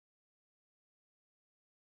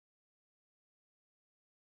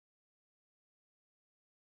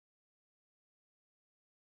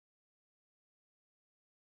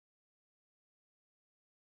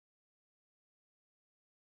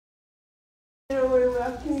I want to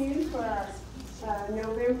welcome you for our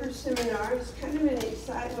November seminar. It's kind of an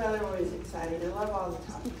exciting, well, they're always exciting. I love all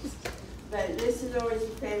the topics. But this is always a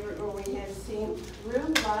favorite where we have seen real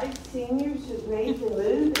life seniors who've made the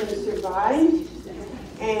move and survived.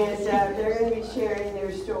 And they're going to be sharing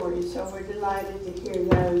their stories. So we're delighted to hear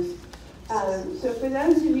those. So for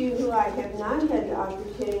those of you who I have not had the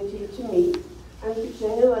opportunity to meet, I'm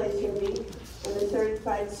Virginia Lazenby. I'm a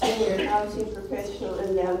certified senior housing professional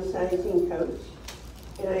and downsizing coach,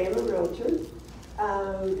 and I am a realtor.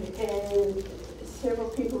 And several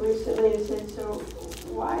people recently have said, so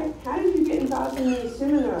how did you get involved in these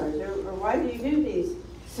seminars, or why do you do these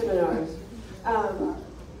seminars? I've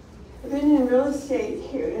been in real estate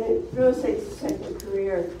here, and real estate's a second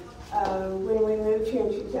career. When we moved here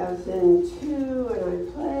in 2002, and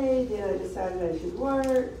I played, then I decided I should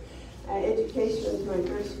work. Education was my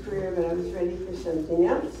first career, but I was ready for something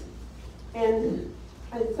else. And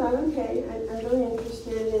I thought, okay, I'm really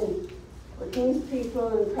interested in working with people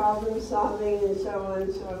and problem solving and so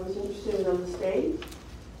on, so I was interested in real estate.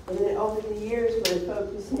 And then over the years, my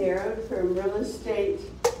focus narrowed from real estate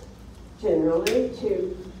generally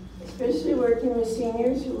to especially working with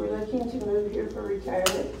seniors who were looking to move here for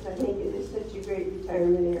retirement, because I think it is such a great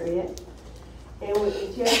retirement area. And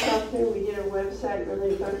with Jeff Huffman, we did a website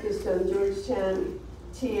really focused on Georgetown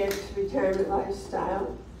TX retirement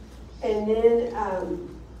lifestyle. And then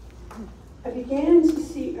I began to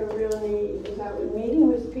see a real need as I was meeting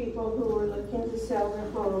with people who were looking to sell their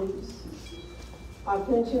homes,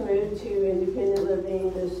 often to move to independent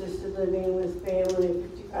living, assisted living with family,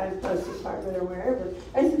 55 plus apartment or wherever.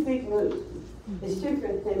 That's a big move. It's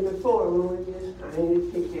different than before when we just kind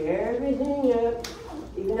of picked everything up,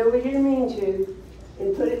 even though we didn't mean to,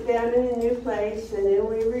 and put it down in a new place, and then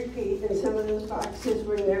we repeat, and some of those boxes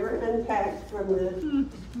were never unpacked from the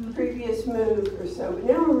previous move or so. But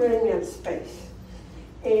now we're running out of space.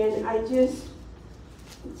 And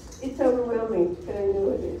it's overwhelming, but I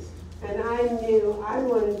know it is. And I knew I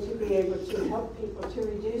wanted to be able to help people to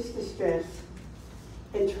reduce the stress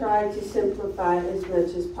and try to simplify as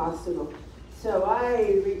much as possible. So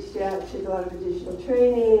I reached out to a lot of additional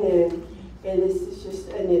training, and this is just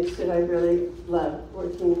a niche that I really love,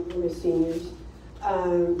 working with seniors,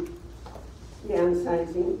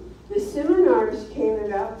 downsizing. The seminars came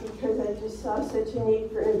about because I just saw such a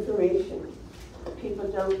need for information. People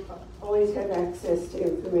don't always have access to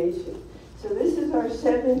information. So this is our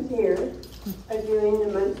 7th year of doing the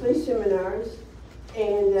monthly seminars,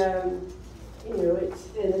 and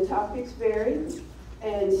and the topics vary,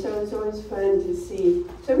 and so it's always fun to see.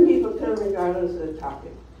 Some people come regardless of the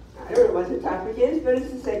topic. I don't know what the topic is, but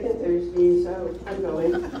it's the second Thursday, so I'm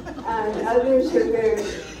going. Others are very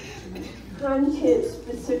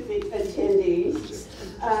content-specific attendees.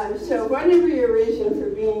 So whatever your reason for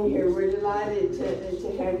being here, we're delighted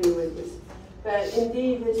to have you with us. But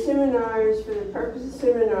indeed, the seminars, for the purpose of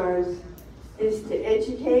seminars, is to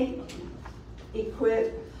educate,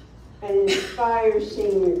 equip, and inspire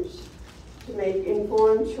seniors to make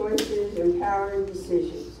informed choices, empowered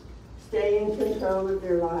decisions, stay in control of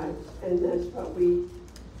their lives. And that's what we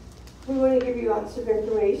want to give you lots of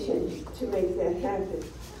information to make that happen.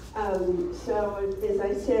 So as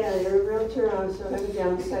I said, I'm a realtor. I also have a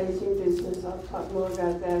downsizing business. I'll talk more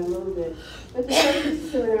about that a little bit. But the purpose of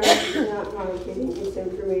seminars is not marketing, it's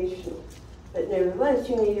informational. But nevertheless,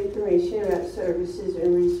 you need information about services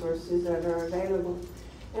and resources that are available.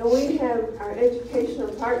 And we have our educational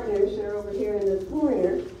partners that are over here in the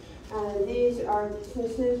corner. These are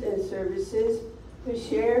businesses and services who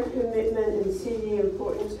share commitment and see the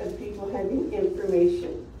importance of people having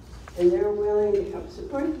information. And they're willing to help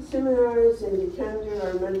support the seminars and to come to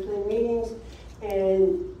our monthly meetings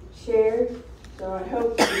and share. So I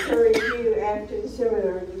hope to encourage you after the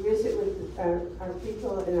seminar to visit with our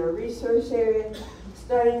people in our resource area.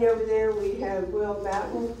 Starting over there, we have Will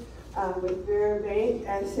Boughton with Vera Bank,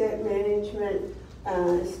 Asset Management,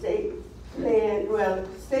 Estate Plan. Well,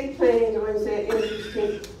 estate planning is the ones that are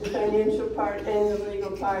interesting, the financial part and the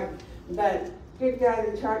legal part. But good guy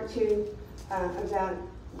to talk to about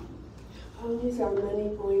how long is our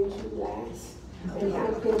money going to last, and how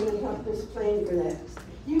can he help us plan for that?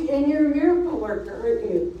 And you're a miracle worker, aren't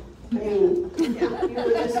you? I mean, you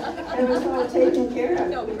were just have us all taken care of.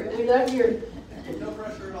 No we love your. No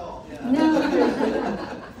pressure at all. Yeah. No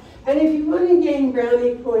pressure. And if you want to gain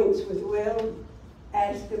brownie points with Will,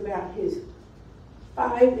 ask about his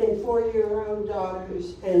 5- and 4-year-old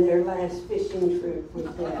daughters and their last fishing trip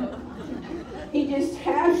with Dad. He just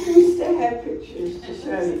happens to have pictures to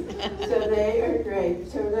show you. So they are great.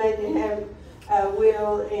 So glad to have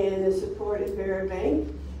Will and the support of Vera Bank.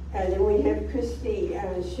 And then we have Christy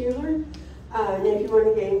Schuler And if you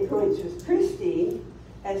want to gain points with Christy,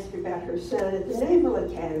 ask about her son at the Naval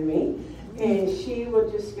Academy, and she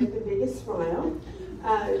will just get the biggest smile.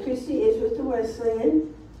 Christy is with the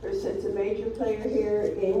Wesleyan. Her son's a major player here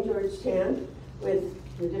in Georgetown with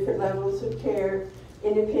the different levels of care,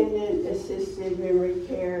 independent, assisted, memory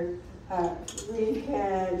care,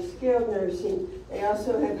 rehab, skilled nursing. They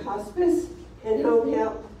also have hospice and home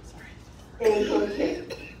health and home care.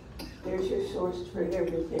 There's your source for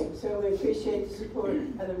everything. So we appreciate the support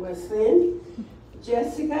of the Wesleyan.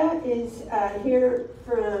 Jessica is here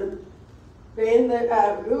from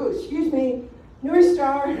North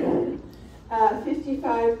Star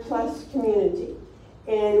 55 plus community.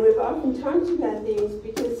 And we've often talked about these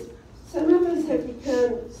because some of us have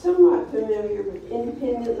become somewhat familiar with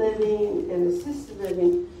independent living and assisted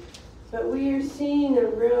living, but we are seeing a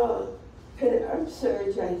real kind of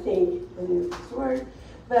upsurge, I think, in this word,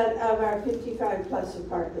 but of our 55 plus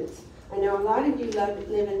apartments. I know a lot of you live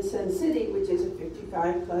in Sun City, which is a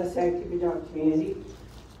 55 plus active adult community,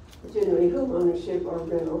 generally home ownership or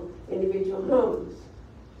rental, individual homes.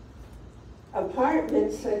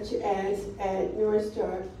 Apartments such as at North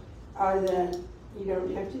Star are you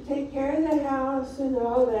don't have to take care of the house and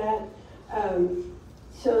all that.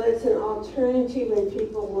 So that's an alternative when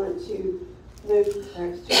people want to move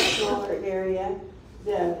perhaps to a smaller area.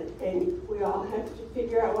 And we all have to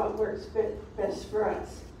figure out what works best for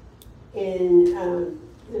us. In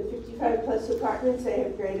the 55 plus apartments, they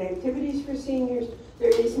have great activities for seniors.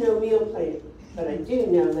 There is no meal plan, but I do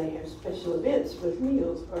know they have special events with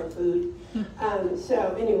meals or food.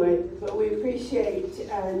 So anyway, but we appreciate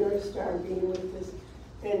North Star being with us.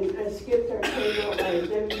 And I skipped our table.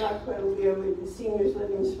 Debbie Rockwell will be over at the Seniors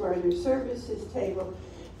Living Smarter Services table.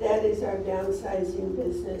 That is our downsizing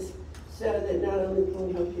business, so that not only can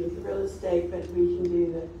we help you with real estate, but we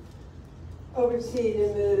can oversee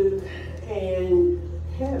the move and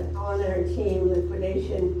have on our team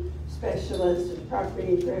liquidation specialists and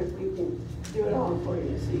property prep. We can do it all for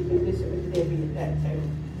you, so you can visit with Debbie at that table.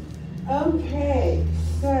 Okay,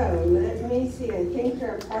 so let me see. I think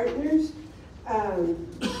our partners.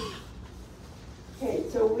 Okay,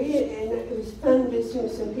 so it was fun visiting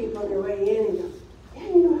with some people on their way in and go,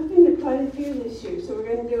 yeah, I've been to quite a few this year, so we're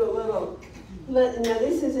going to do a little, now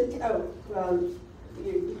this is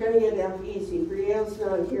you're going to get it out easy. Brielle's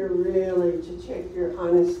not here really to check your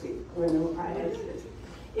honesty when I ask this.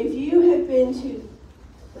 If you have been to,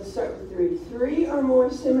 let's start with three or more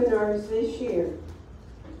seminars this year,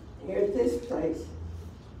 here at this place,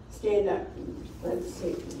 stand up. Let's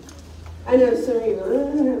see. I know some of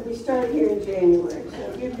you, we started here in January,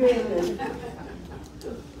 so you've been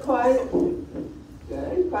quite a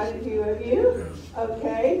few of you.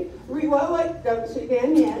 Okay. Wait, don't sit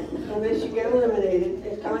down yet, unless you get eliminated.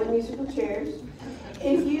 It's kind of like musical chairs.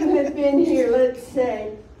 If you have been here, let's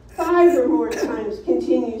say, 5 or more times,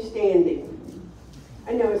 continue standing.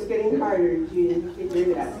 I know it's getting harder to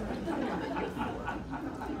figure it out.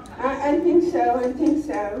 I think so.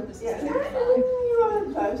 Yeah, you're all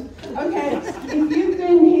close. Okay, if you've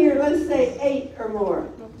been here, let's say 8 or more,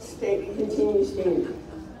 continue standing.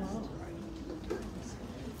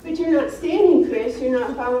 But you're not standing, Chris, you're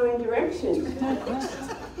not following directions.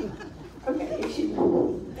 Okay,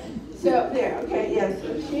 so there, okay, yes.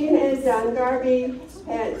 So she has Garvey,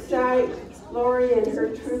 Pat Sykes, Lori and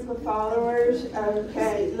her troop of followers.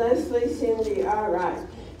 Okay, Leslie, Cindy, all right.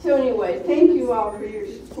 So anyway, thank you all for your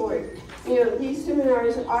support. These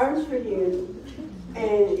seminars are for you,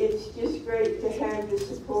 and it's just great to have the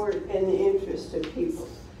support and the interest of people.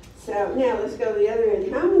 So now let's go to the other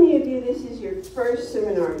end. How many of you, this is your first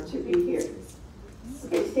seminar to be here?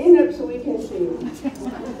 Okay, stand up so we can see you.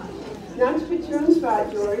 Not to put you on the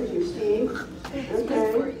spot, George or Steve.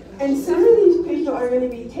 Okay. And some of these people are going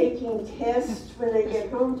to be taking tests when they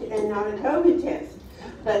get home, and not a COVID test.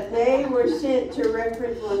 But they were sent to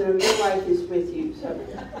reference when your wife is with you. So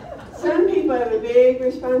some people have a big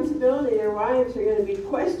responsibility. Their wives are going to be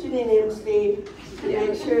questioning them, Steve, to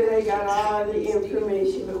make sure they got all the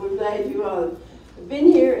information. But we're glad you all have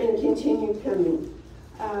been here and continue coming.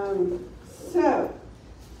 So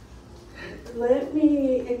let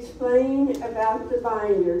me explain about the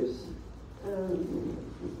binders.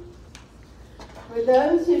 For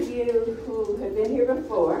those of you who have been here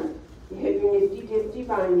before, you have your Nifty Difty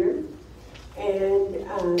binder, and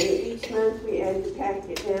each month we add the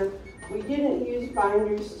packet. Now, we didn't use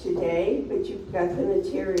binders today, but you've got the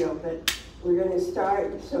material, but we're going to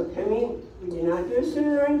start, so coming, we do not do a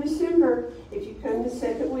seminar in December. If you come the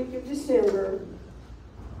second week of December,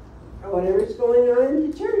 or whatever's going on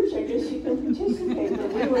in the church, I guess you can participate,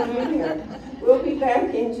 but we want you here. We'll be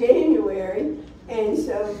back in January And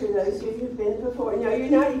so for those of you who've been before, no, you're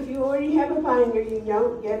not, if you already have a binder, you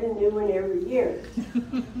don't get a new one every year.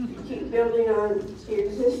 You keep building on your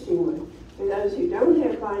existing one. For those who don't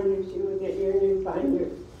have binders, you will get your new binder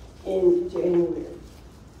in January.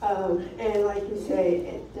 And like you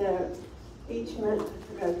say, each month, I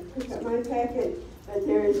forgot to pick up my packet, but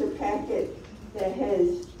there is a packet that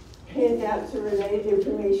has handouts or related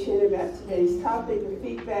information about today's topic, a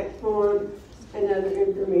feedback form, and other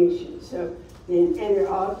information. So, and they're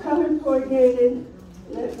all color coordinated.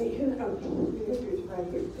 Let me, here's right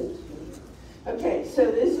here. Okay, so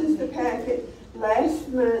this is the packet. Last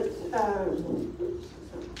month,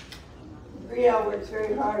 Brielle works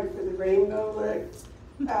very hard for the rainbow look.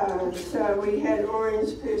 So we had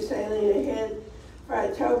orange clear sailing ahead for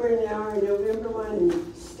October, now our November one,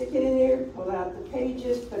 and stick it in there, pull out the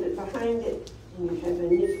pages, put it behind it, and you have a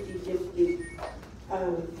nifty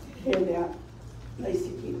handout, place to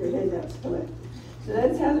keep your handouts collected. So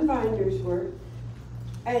that's how the binders work.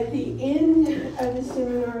 At the end of the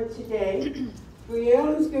seminar today,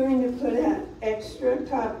 Brielle is going to put out extra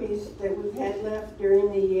copies that we've had left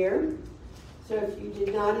during the year. So if you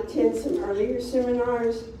did not attend some earlier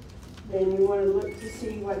seminars, then you want to look to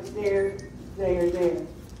see what's there, they are there.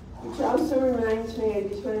 Which also reminds me, I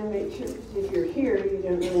just want to make sure, because if you're here, you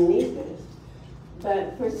don't really need this.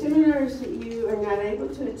 But for seminars that you are not able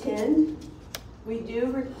to attend, we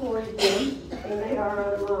do record them, and they are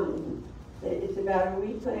online. It's about a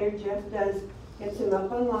week later. Jeff gets them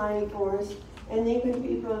up online for us. And even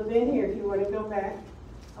people have been here, if you want to go back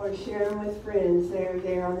or share them with friends, they're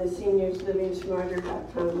there on the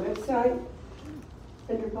SeniorsLivingSmarter.com website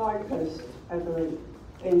under blog posts, I believe.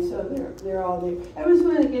 And so they're all there. That was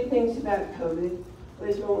one of the good things about COVID,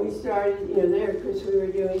 was when we started, there, of course, we were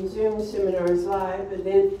doing Zoom seminars live, but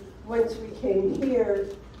then once we came here,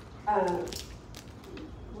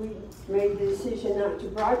 we made the decision not to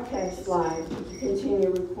broadcast live, but to continue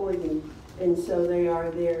recording. And so they are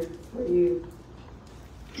there for you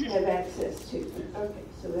to have access to. Okay,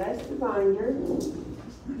 so that's the binder.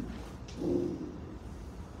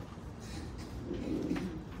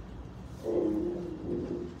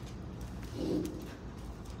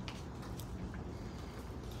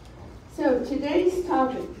 So today's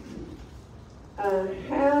topic,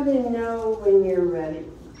 how to know when you're ready.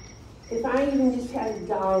 If I even just had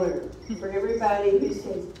 $1 for everybody who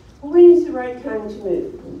says, well, when is the right time to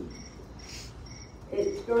move?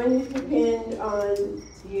 It's going to depend on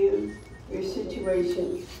you, your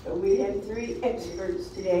situation. But we have 3 experts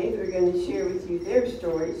today who are going to share with you their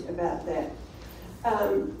stories about that.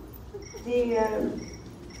 You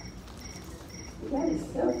got a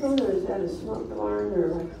cell phone, or is that a smoke alarm, or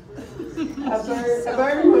what? A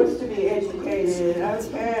bird wants to be educated.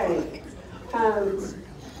 Okay.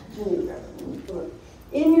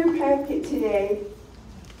 In your packet today,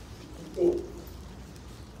 I think,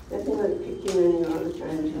 nothing like picking money all the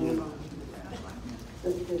time.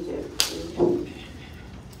 That's good, I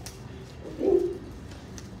think.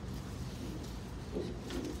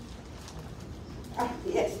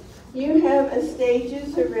 Yes. You have a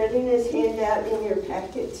stages of readiness handout in your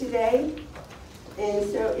packet today. And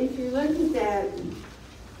so if you look at that,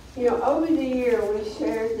 over the year we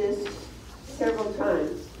shared this several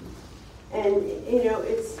times. And,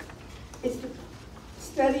 it's the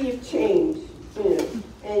study of change, and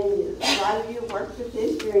a lot of you worked with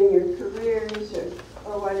this during your careers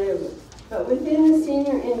or whatever. But within the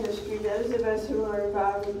senior industry, those of us who are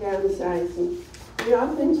involved in downsizing, we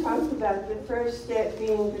often talk about the first step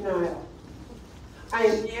being denial.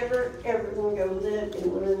 I'm never, ever going to go live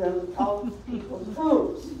in one of those old people's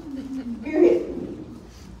homes, period.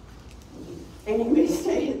 And you may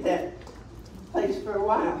stay at that place for a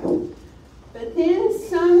while. But then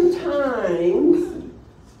sometimes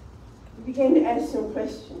you begin to ask some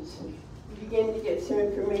questions. You begin to get some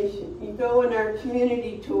information. You go on our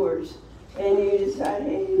community tours and you decide,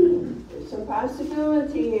 hey, there's some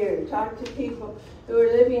possibility here. Talk to people who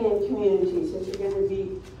are living in communities as you're going to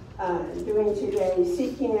be doing today,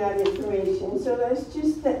 seeking out information. So that's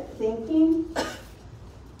just that thinking.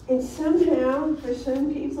 And somehow, for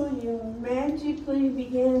some people, you magically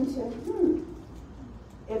begin to,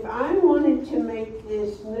 if I wanted to make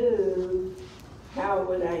this move, how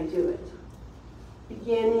would I do it?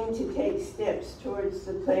 Beginning to take steps towards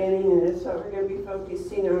the planning, and that's what we're going to be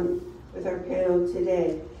focusing on with our panel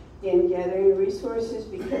today. Again, gathering resources,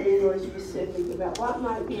 becoming more specific about what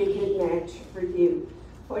might be a good match for you.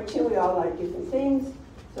 Fortunately, we all like different things,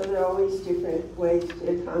 so there are always different ways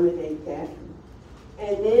to accommodate that.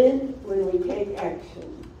 And then, when we take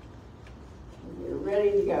action, we're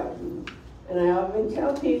ready to go. And I often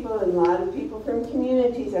tell people, and a lot of people from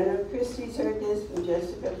communities, I know Christy's heard this, and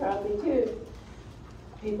Jessica probably too,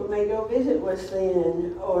 people may go visit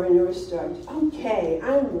Wesleyan or North Star. Okay,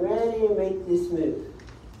 I'm ready to make this move.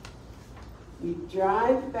 You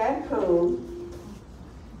drive back home,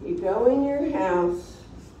 you go in your house,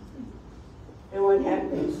 and what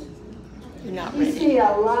happens? You're not You ready. see a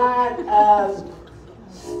lot of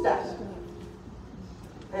stuff.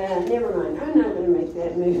 Never mind, I'm not going to make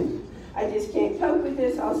that move. I just can't cope with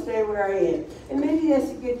this, I'll stay where I am. And maybe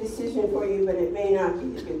that's a good decision for you, but it may not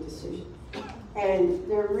be a good decision. And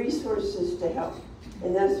there are resources to help.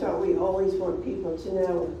 And that's what we always want people to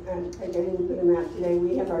know. I didn't put them out today.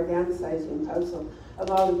 We have our downsizing puzzle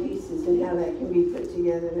of all the pieces and how that can be put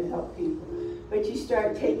together to help people. But you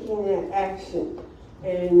start taking that action.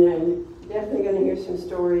 And I'm definitely going to hear some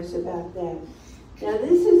stories about that. Now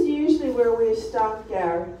this is usually where we've stopped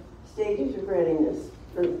our stages of readiness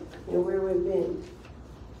for where we've been.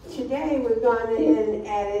 Today we've gone ahead and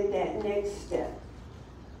added that next step.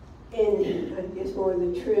 In, I guess, more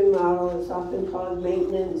the true model, it's often called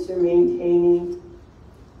maintenance or maintaining,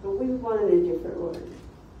 but we wanted a different word.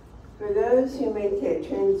 For those who make that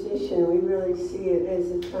transition, we really see it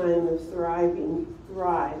as a time of thrive, and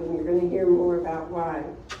you're going to hear more about why.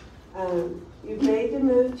 You've made the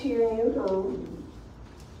move to your new home.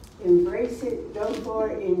 Embrace it, go for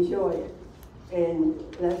it, enjoy it. And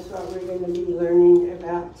that's what we're going to be learning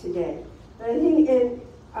about today. But I think,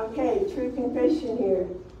 okay, true confession here.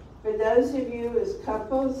 For those of you as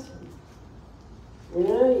couples,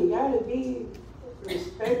 you gotta be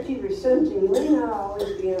respective or something. You may not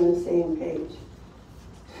always be on the same page.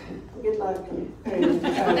 Good luck. And,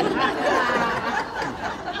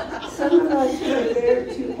 some of us are there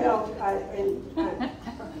to help.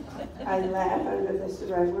 I laugh, I don't know if that's the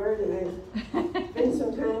right word, and I've been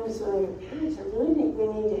sometimes like, gosh, I really think we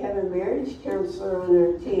need to have a marriage counselor on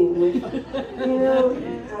our team.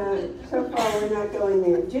 So far we're not going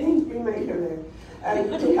there. Jenny, we might go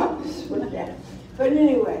there to help us with that. But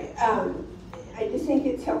anyway, I just think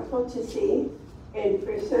it's helpful to see, and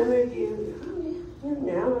for some of you,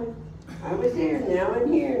 now I was there, now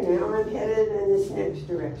I'm here, now I'm headed in this next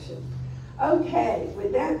direction. Okay,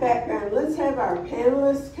 with that background, let's have our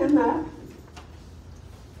panelists come up.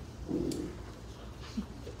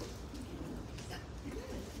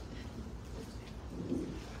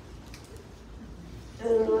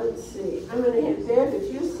 And let's see, I'm going to have Bev,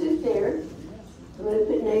 if you'll sit there, I'm going to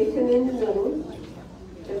put Nathan in the middle.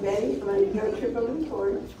 And Betty, I'm going to go triple the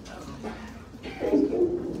cord. Thank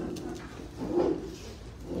you.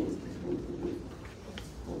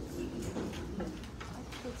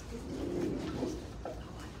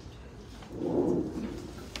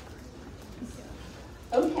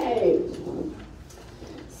 Okay,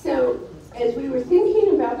 so as we were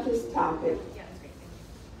thinking about this topic,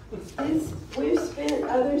 we've spent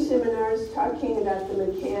other seminars talking about the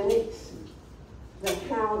mechanics, the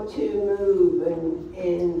how to move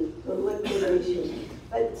and the liquidation.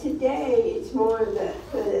 But today it's more of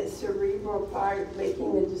the cerebral part,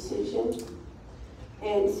 making the decision.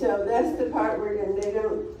 And so that's the part where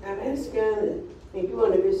I'm asking them, if you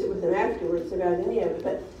want to visit with them afterwards about any of it,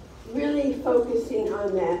 but really focusing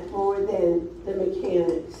on that more than the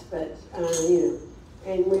mechanics, but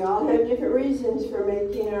and we all have different reasons for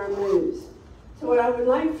making our moves. So what I would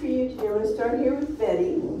like for you to do, I'm going to start here with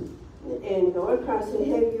Betty and go across and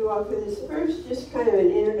have you offer this first, just kind of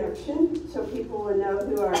an introduction so people will know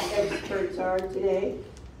who our experts are today,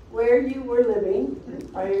 where you were living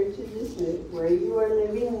prior to this move, where you are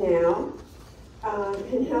living now,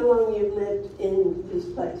 and how long you've lived in this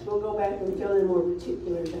place. We'll go back and fill in more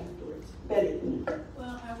particulars afterwards. Betty.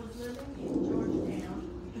 Well, I was living in Georgetown.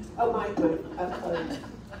 Oh, Mike.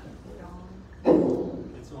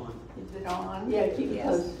 It's on. Is it on? Yeah, keep it Yes.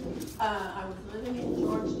 close. I was living in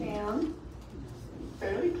Georgetown,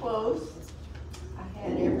 fairly close. I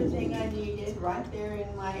had everything I needed right there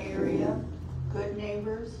in my area. Good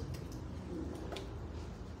neighbors,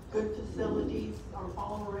 good facilities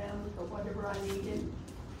all around for whatever I needed.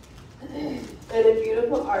 And a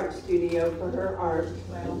beautiful art studio for her art.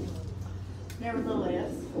 Well,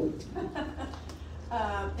 nevertheless,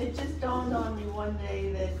 it just dawned on me one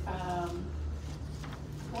day that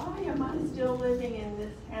why am I still living in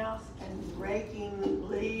this house and raking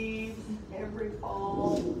leaves every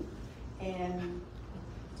fall and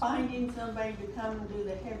finding somebody to come and do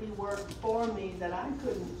the heavy work for me that I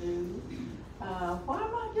couldn't do? Why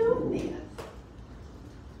am I doing this?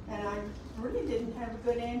 And I really didn't have a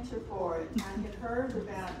good answer for it. I had heard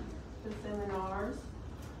about the seminars.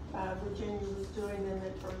 Virginia was doing them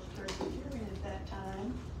at First Presbyterian at that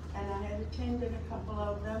time. and I had attended a couple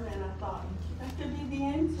of them, and I thought, that could be the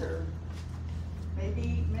answer.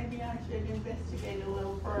 Maybe I should investigate a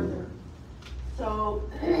little further. So,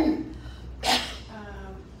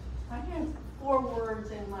 I have 4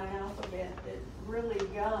 words in my alphabet that really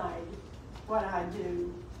guide what I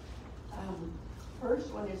do.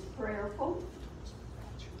 First one is prayerful.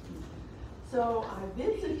 So I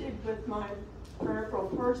visited with my prayerful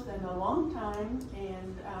person a long time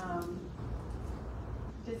and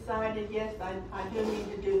decided, yes, I do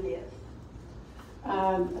need to do this.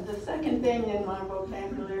 The second thing in my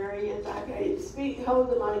vocabulary is hold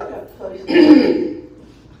the mic up close.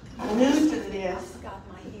 I'm new to this. I've got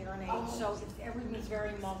my hearing aid, so everything's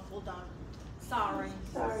very muffled. Sorry.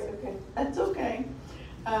 Sorry, okay. That's okay.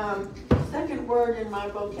 Second word in my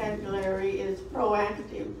vocabulary is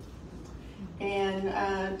proactive.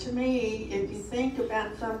 And to me, if you think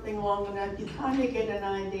about something long enough, you kind of get an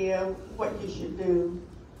idea of what you should do.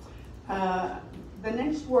 The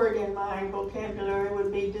next word in my vocabulary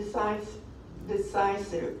would be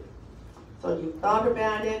decisive. So you thought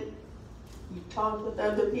about it, you talked with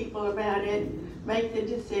other people about it, make the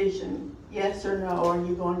decision, yes or no, are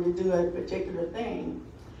you going to do a particular thing?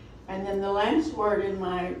 And then the last word in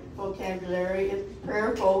my vocabulary is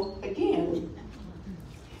prayerful again.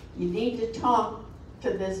 You need to talk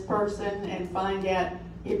to this person and find out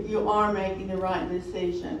if you are making the right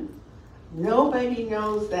decision. Nobody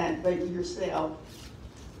knows that but yourself.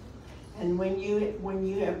 And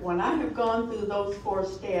when I have gone through those 4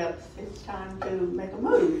 steps, it's time to make a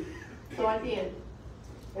move. So I did.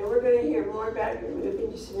 And we're going to hear more about your move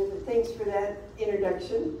in just a minute. Thanks for that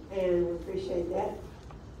introduction, and we appreciate that.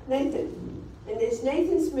 Nathan. And it's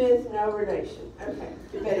Nathan Smith, no relation. Okay,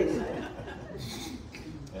 Betty Smith.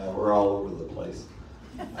 Yeah, we're all over the place.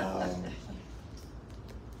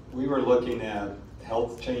 We were looking at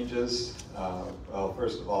health changes. Well,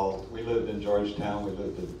 first of all, we lived in Georgetown. We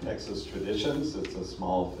lived in Texas Traditions. It's a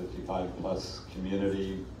small 55-plus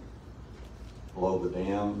community below the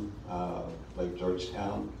dam, Lake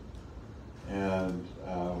Georgetown. And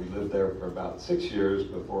we lived there for about 6 years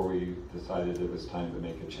before we decided it was time to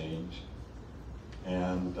make a change.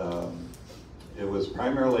 And it was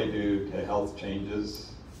primarily due to health changes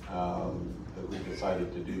that we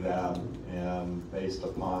decided to do that, and based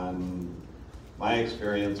upon my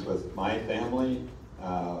experience with my family,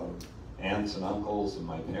 aunts and uncles and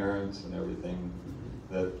my parents and everything,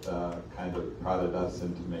 that kind of prodded us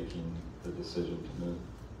into making the decision to move.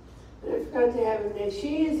 And I forgot to have him there.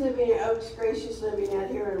 She is living at Oaks Gracious, living out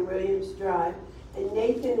here on Williams Drive, and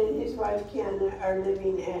Nathan and his wife Kiana are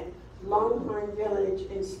living at Longhorn Village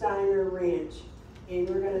and Steiner Ranch. And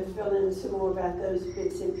we're going to fill in some more about those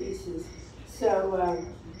bits and pieces. So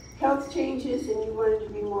health changes, and you wanted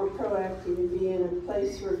to be more proactive and be in a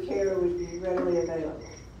place where care would be readily available,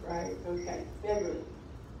 right? Okay. Beverly.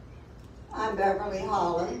 I'm Beverly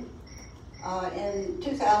Holland. In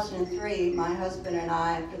 2003, my husband and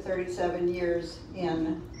I, after 37 years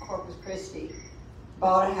in Corpus Christi,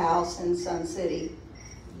 bought a house in Sun City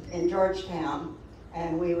in Georgetown,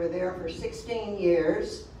 and we were there for 16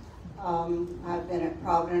 years. I've been at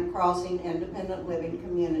Provident Crossing Independent Living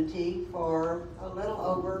Community for a little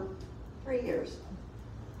over 3 years.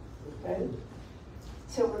 Okay.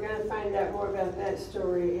 So we're going to find out more about that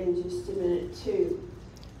story in just a minute too.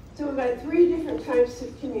 So we've got 3 different types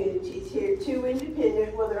of communities here. 2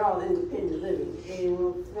 independent, well they're all independent living, and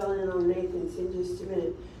we'll fill in on Nathan's in just a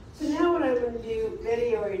minute. So now what I'm going to do,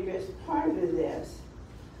 Betty already addressed part of this,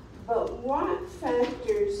 but what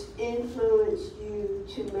factors influenced you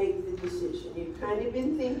to make the decision? You've kind of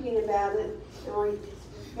been thinking about it, and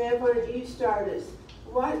Bev, why don't you start us?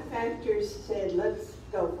 What factors said, let's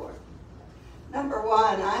go for it? Number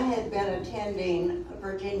one, I had been attending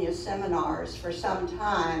Virginia seminars for some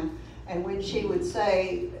time, and when she would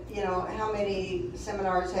say, you know, how many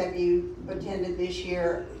seminars have you attended this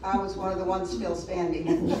year, I was one of the ones still standing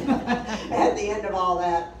at the end of all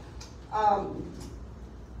that.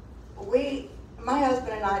 My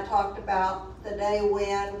husband and I talked about the day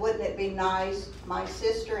when, wouldn't it be nice, my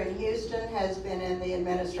sister in Houston has been in the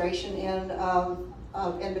administration end of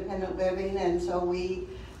independent living, and so we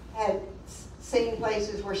had seen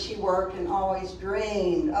places where she worked and always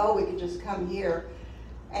dreamed, oh, we could just come here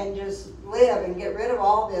and just live and get rid of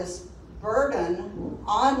all this burden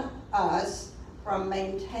on us from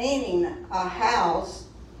maintaining a house.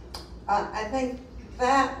 I think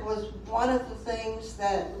that was one of the things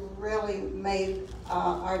that really made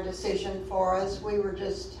our decision for us. We were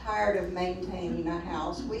just tired of maintaining a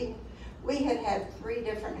house. We had 3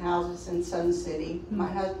 different houses in Sun City. My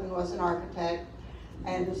husband was an architect,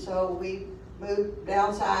 and so we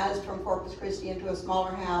downsized from Corpus Christi into a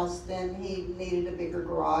smaller house, then he needed a bigger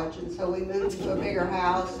garage, and so we moved to a bigger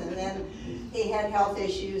house, and then he had health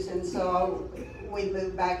issues, and so we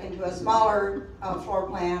moved back into a smaller floor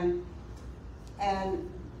plan, and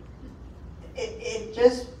it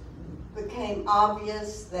just became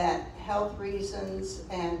obvious that health reasons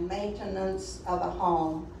and maintenance of a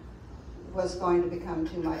home was going to become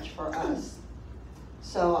too much for us.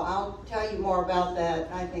 So I'll tell you more about that,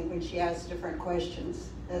 I think, when she asks different questions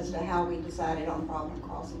as to how we decided on Problem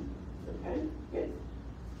Crossing. Okay, good.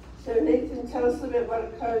 So Nathan, tell us a little bit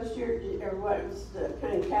what caused or what was the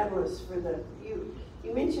kind of catalyst for you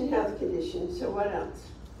mentioned health conditions, so what else?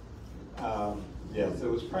 Yes, it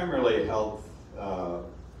was primarily health.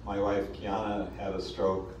 My wife Kiana had a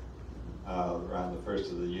stroke around the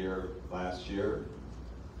first of the year last year,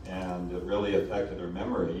 and it really affected her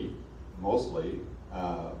memory mostly.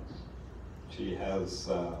 She has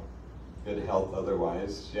good health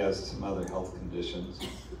otherwise. She has some other health conditions,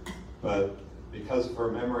 but because of her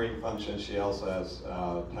memory function, she also has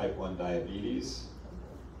type 1 diabetes,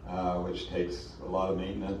 which takes a lot of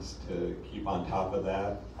maintenance to keep on top of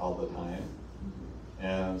that all the time.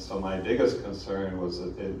 And so my biggest concern was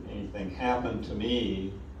that if anything happened to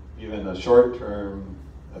me, even a short-term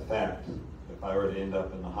effect, if I were to end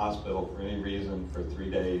up in the hospital for any reason for 3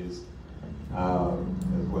 days,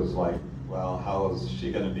 it was like, well, how is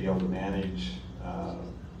she going to be able to manage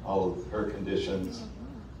all of her conditions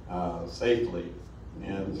safely?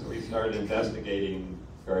 And so we started investigating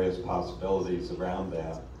various possibilities around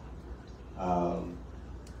that.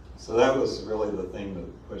 So that was really the thing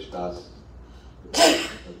that pushed us,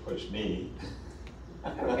 that pushed me,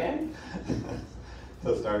 Okay.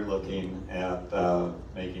 to start looking at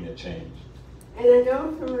making a change. And I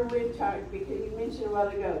know from when we've talked, because you mentioned a while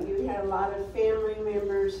ago, you had a lot of family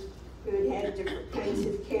members who had had different kinds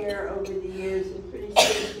of care over the years and pretty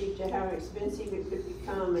sensitive to how expensive it could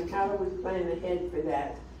become and how do we plan ahead for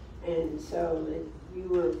that. And so you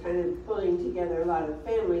were kind of pulling together a lot of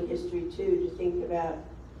family history too to think about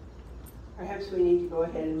perhaps we need to go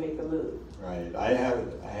ahead and make a move. Right. I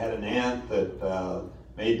had an aunt that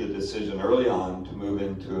made the decision early on to move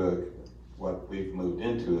into what we've moved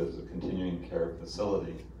into as a continuing care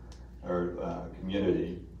facility or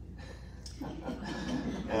community.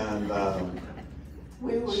 And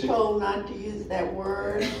We were told not to use that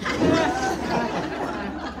word.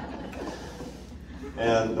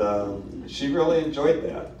 And she really enjoyed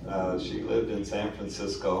that. She lived in San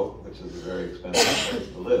Francisco, which is a very expensive place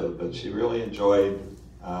to live, but she really enjoyed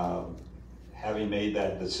having made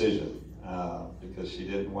that decision because she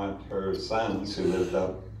didn't want her sons who lived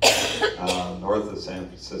up north of San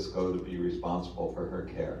Francisco to be responsible for her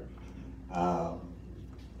care.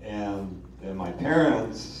 And then my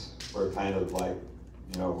parents were kind of like,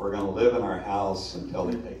 you know, we're going to live in our house until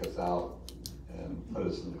they take us out and put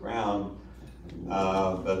us in the ground.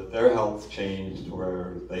 But their health changed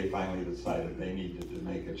where they finally decided they needed to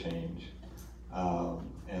make a change.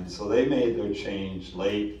 And so they made their change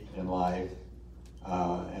late in life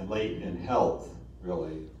and late in health,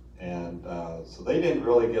 really. And so they didn't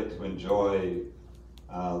really get to enjoy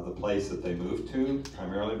the place that they moved to,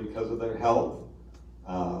 primarily because of their health.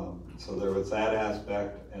 So there was that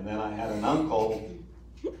aspect. And then I had an uncle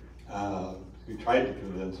who tried to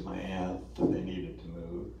convince my aunt that they needed to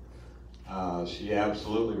move. She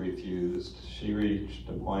absolutely refused. She reached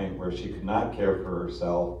a point where she could not care for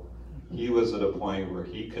herself. He was at a point where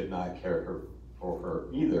he could not care for her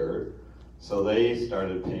either. So they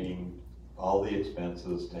started paying all the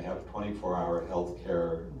expenses to have 24-hour health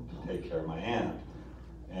care to take care of my aunt.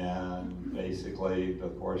 And basically,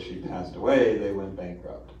 before she passed away, they went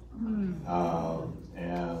bankrupt.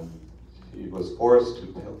 And he was forced to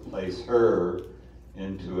place her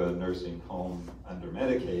into a nursing home under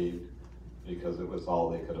Medicaid because it was all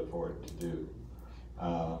they could afford to do.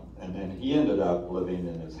 And then he ended up living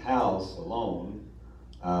in his house alone,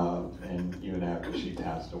 and even after she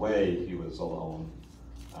passed away, he was alone.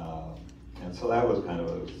 And so that was kind of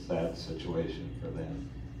a sad situation for them.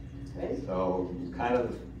 Okay. So kind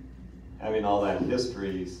of having all that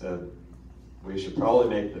history said, we should probably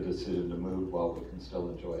make the decision to move while we can still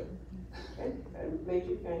enjoy it. Okay,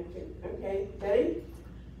 major factor. Okay, Betty?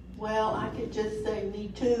 Well, I could just say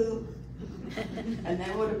me too, and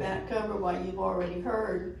that would about cover what you've already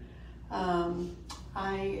heard.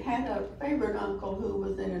 I had a favorite uncle who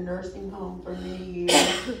was in a nursing home for many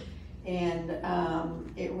years, and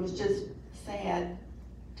it was just sad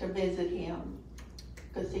to visit him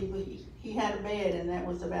because he had a bed and that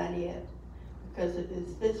was about it because of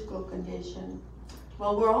his physical condition.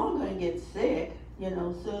 Well, we're all going to get sick, you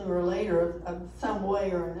know, sooner or later of some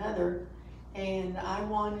way or another. and I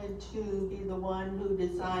wanted to be the one who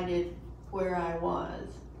decided where I was.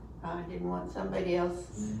 I didn't want somebody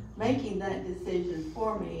else making that decision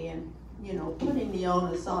for me and, you know, putting the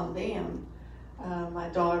onus on them. My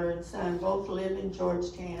daughter and son both live in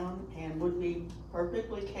Georgetown and would be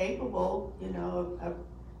perfectly capable, you know, of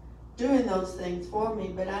doing those things for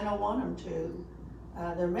me, but I don't want them to.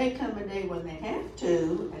 There may come a day when they have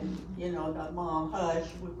to, and, you know, the mom, hush,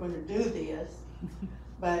 we're going to do this.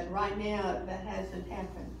 But right now, that hasn't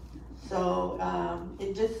happened. So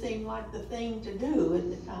it just seemed like the thing to do at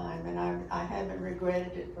the time, and I haven't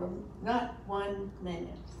regretted it for not 1 minute.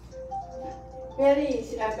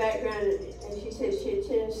 Betty's background, and she said she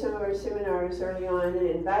attended some of our seminars early on and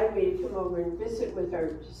invited me to come over and visit with her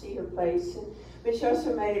to see her place. But she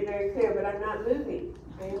also made it very clear, but I'm not moving.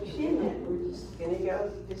 I understand that. We're just going to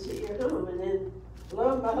go visit your home. And then,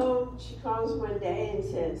 lo and behold, she calls one day and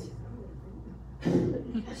says,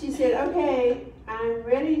 she said, okay, I'm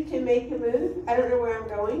ready to make a move. I don't know where I'm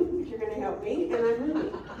going, but you're going to help me, and I'm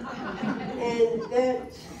moving. And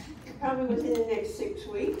that probably within the next 6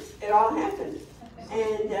 weeks, it all happened.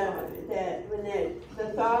 And that when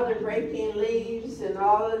the thought of raking leaves and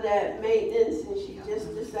all of that maintenance, and she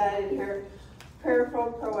just decided her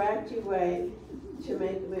prayerful, proactive way to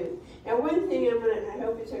make a move. Now, one thing I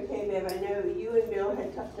hope it's okay, Bev, I know you and Bill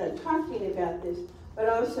had done talking about this, but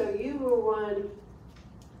also you were one,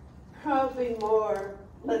 probably more,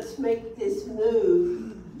 let's make this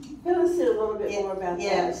move. Fill us in a little bit more about that.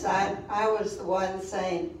 Yes, I was the one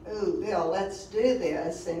saying, ooh, Bill, let's do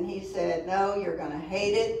this. And he said, no, you're gonna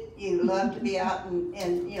hate it. You love to be out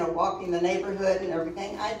and you know, walking the neighborhood and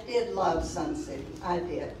everything. I did love Sun City, I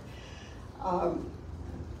did.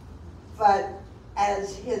 But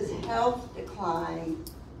as his health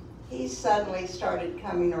declined, he suddenly started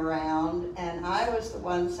coming around, and I was the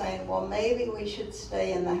one saying, well, maybe we should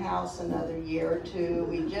stay in the house another year or two.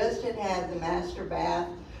 We just had the master bath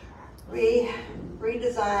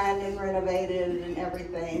redesigned and renovated and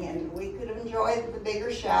everything, and we could have enjoyed the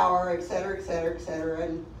bigger shower, et cetera, et cetera, et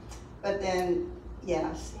cetera. But then,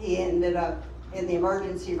 yes, he ended up in the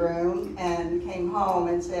emergency room and came home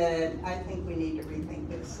and said, I think we need to rethink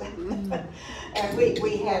this. And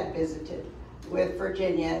we had visited with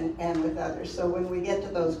Virginia and with others. So when we get to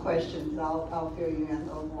those questions, I'll fill you in a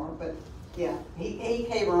little more. But yeah, he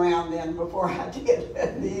came around then before I did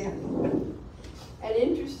at the end. An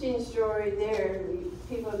interesting story there.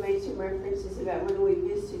 People have made some references about when we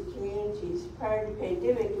visited communities. Prior to the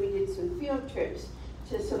pandemic, we did some field trips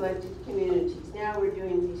to selected communities. Now we're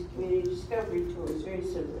doing these community discovery tours, very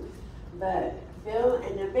similar. But Bill,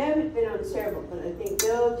 and now Bev had been on several, but I think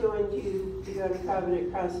Bill joined you to go to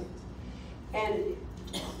Covenant Crossings. And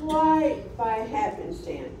quite by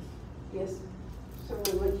happenstance, yes,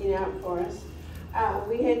 someone looking out for us,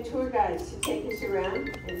 we had tour guides to take us around,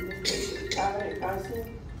 and this case it was Covenant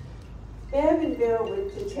Crossing. Bev and Bill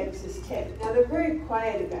went to Texas Tech. Now they're very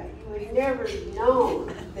quiet about it. You would never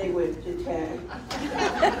known they went to Tech.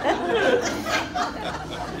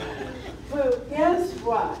 Well, guess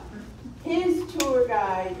what? His tour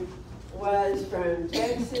guide was from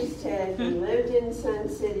Texas Tech. He lived in Sun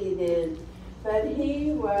City then, but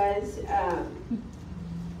he was,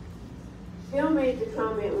 Bill made the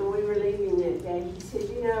comment when we were leaving that day. He said,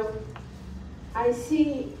 you know, I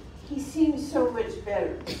see, he seems so much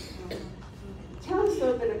better. Tell us a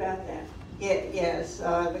little bit about that. Yes,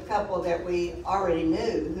 the couple that we already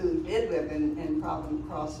knew who did live in Providence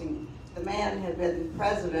Crossing, the man had been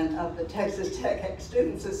president of the Texas Tech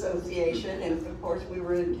Students Association, and of course we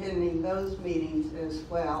were attending those meetings as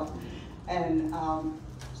well. And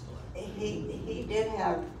he did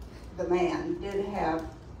have, the man did have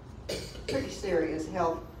pretty serious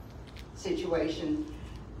health situation,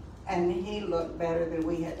 and he looked better than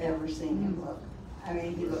we had ever seen him look. I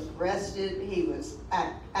mean, he looked rested, he was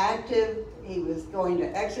active, he was going to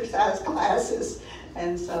exercise classes,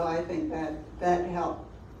 and so I think that helped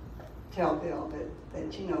tell Bill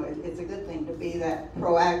that you know, it's a good thing to be that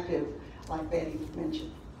proactive, like Betty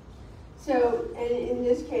mentioned. So, and in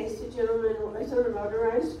this case, the gentleman was on a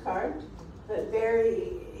motorized cart, but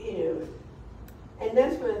very, you know, and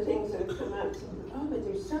that's one of the things that have come up. Oh, but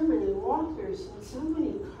there's so many walkers and so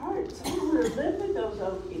many carts. I don't want to live with those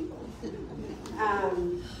old people.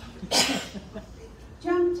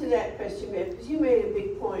 Jump to that question, Beth, because you made a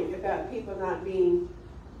big point about people not being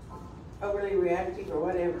overly reactive or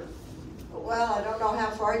whatever. Well, I don't know how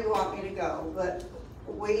far you want me to go, but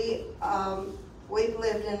we've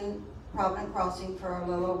lived in Providence Crossing for a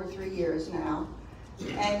little over 3 years now.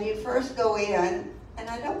 And you first go in, and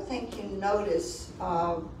I don't think you notice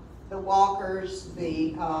the walkers,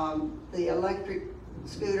 the electric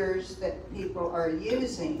scooters that people are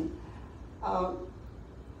using.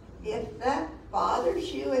 If that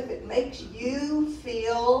bothers you, if it makes you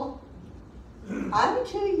feel, I'm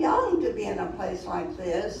too young to be in a place like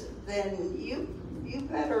this, then you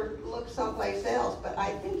better look someplace else. But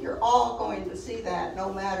I think you're all going to see that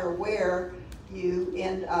no matter where you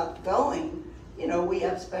end up going. You know, we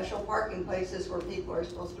have special parking places where people are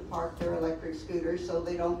supposed to park their electric scooters so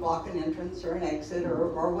they don't block an entrance or an exit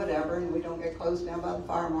or whatever, and we don't get closed down by the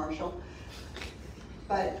fire marshal.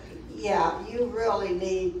 But yeah, you really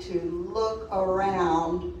need to look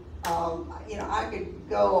around. You know, I could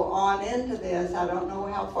go on into this. I don't know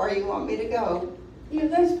how far you want me to go. You know,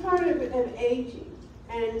 that's part of aging.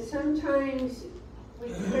 And sometimes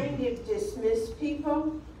we kind of dismiss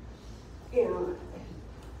people. You know,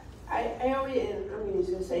 I always, and I'm just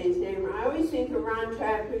going to say his name, I always think of Ron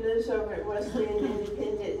Trapp, who lives over at Wesleyan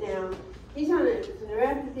Independent now. He's on a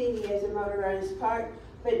neuropathy, he has a motorized cart,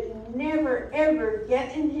 but never ever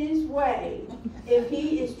get in his way if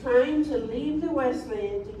he is trying to leave the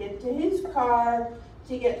Wesleyan to get to his car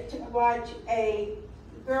to get to watch a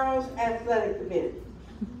girls' athletic event.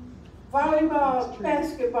 Volleyball,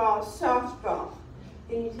 basketball, softball.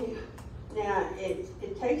 And you think, now, it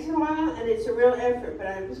takes a while and it's a real effort, but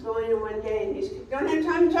I was going in one day and he said, don't have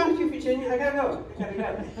time to talk to you, Virginia, I gotta go.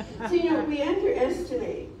 So, you know, we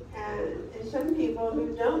underestimate, and some people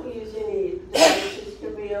who don't use any devices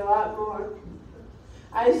can be a lot more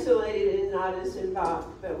isolated and not as involved.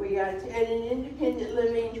 But we got to, and in independent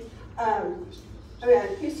living,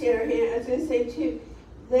 Christy had her hand, I was gonna say too,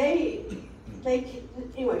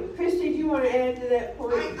 anyway, Christy, do you want to add to that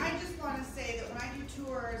point? I just want to say that when I do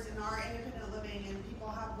tours in our independent living and people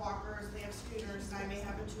have walkers, they have scooters, and I may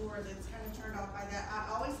have a tour that's kind of turned off by that,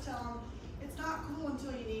 I always tell them it's not cool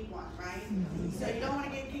until you need one, right? So you don't want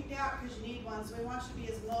to get kicked out because you need one. So we want you to be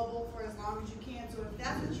as mobile for as long as you can. So if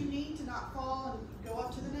that's what you need to not fall and go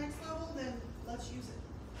up to the next level, then let's use it.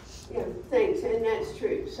 Yeah, thanks, and that's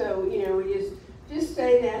true. So, you know, we just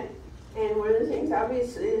say that. And one of the things,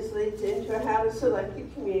 obviously, this leads into how to select the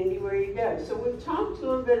community where you go. So we've talked a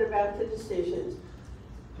little bit about the decisions.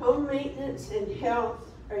 Home maintenance and health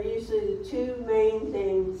are usually the two main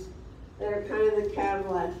things that are kind of the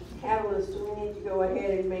catalyst, and we need to go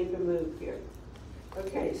ahead and make a move here.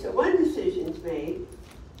 Okay, so one decision's made.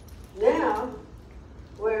 Now,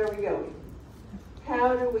 where are we going?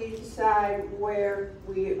 How do we decide where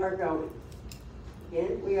we are going?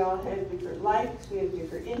 Again, we all have different likes, we have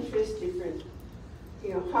different interests, different,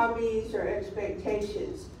 hobbies or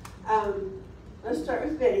expectations. Let's start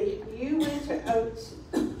with Betty. You went to Oaks,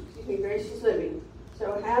 Gracious Living.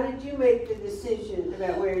 So how did you make the decision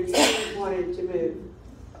about where you wanted to move?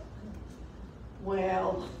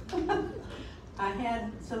 Well, I had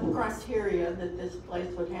some criteria that this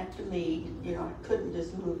place would have to meet. You know, I couldn't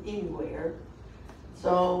just move anywhere.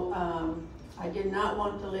 So I did not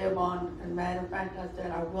want to live on, as a matter of fact, I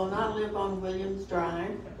said, I will not live on Williams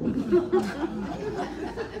Drive.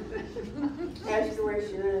 Ask her where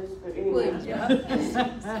she lives, but anyway.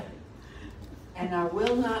 And I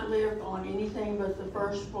will not live on anything but the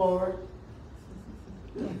first floor.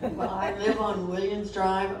 Well, I live on Williams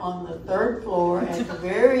Drive on the third floor at the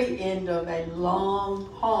very end of a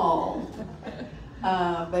long hall.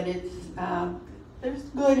 But it's, there's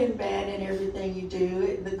good and bad in everything you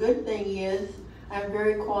do. The good thing is I have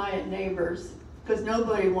very quiet neighbors because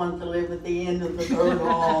nobody wants to live at the end of the third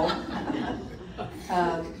hall.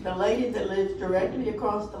 The lady that lives directly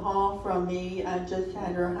across the hall from me just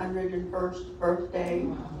had her 101st birthday.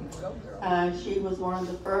 She was one of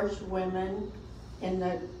the first women in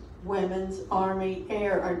the Women's Army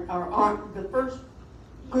Air, or the first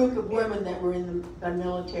group of women that were in the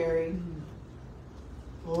military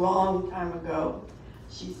a long time ago.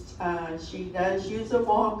 She does use a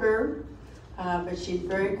walker, but she's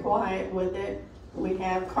very quiet with it. We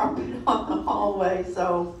have carpet on the hallway,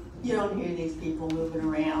 so you don't hear these people moving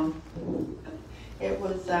around. It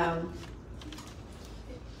was,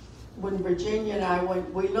 when Virginia and I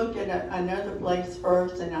went, we looked at another place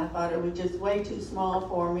first, and I thought it was just way too small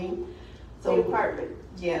for me. So, the apartment?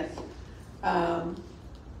 Yes.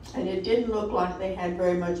 And it didn't look like they had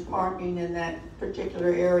very much parking in that particular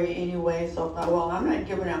area anyway, so I thought, well, I'm not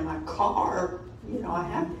giving out my car. You know, I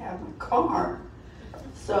have to have my car.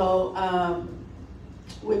 So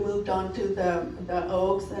we moved on to the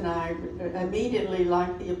Oaks, and I immediately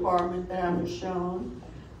liked the apartment that I was shown.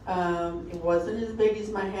 It wasn't as big as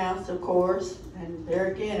my house, of course, and there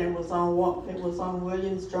again, it was on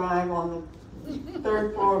Williams Drive on the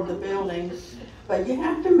third floor of the building. But you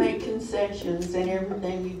have to make concessions in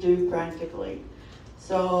everything you do practically.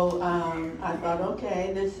 So I thought,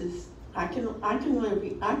 okay, this is I can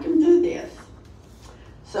do this.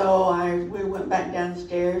 So we went back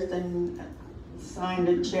downstairs and signed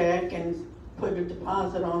a check and put a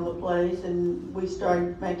deposit on the place, and we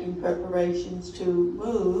started making preparations to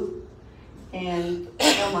move and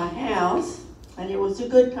sell my house. And it was a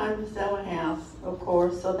good time to sell a house, of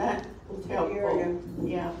course, so that was helpful.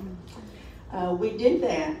 Yeah. We did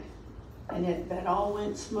that, and that all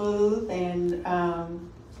went smooth, and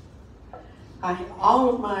all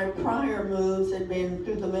of my prior moves had been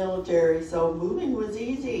through the military, so moving was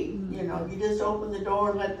easy. You know, you just open the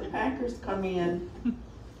door and let the packers come in.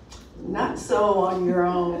 Not so on your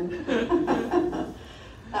own.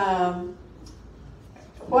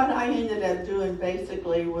 What I ended up doing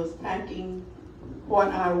basically was packing what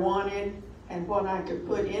I wanted and what I could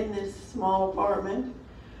put in this small apartment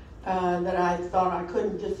that I thought I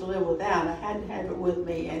couldn't just live without. I had to have it with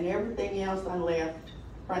me, and everything else I left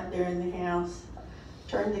right there in the house,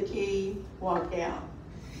 turn the key, walk out.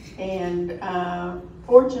 And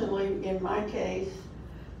fortunately, in my case,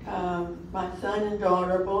 my son and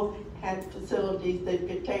daughter both had facilities that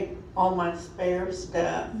could take all my spare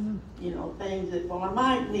stuff, you know, things that, well, I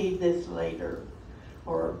might need this later,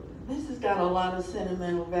 or this has got a lot of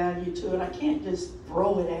sentimental value to it. I can't just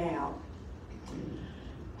throw it out.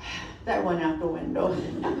 That went out the window.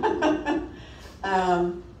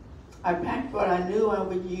 I packed what I knew I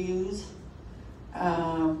would use.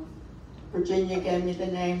 Virginia gave me the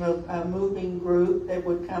name of a moving group that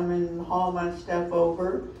would come and haul my stuff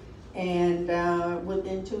over. And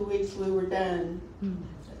within 2 weeks we were done.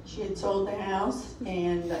 She had sold the house,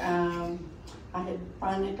 and I had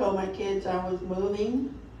finally told my kids I was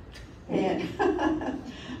moving. And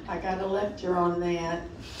I got a lecture on that.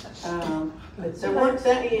 They weren't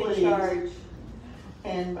that pleased.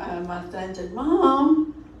 And my son said,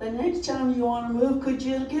 "Mom, the next time you want to move, could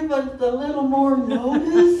you give us a little more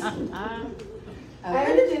notice?" I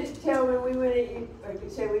had to tell when we went, like I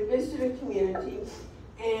said, we visited a community,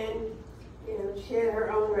 and you know, she had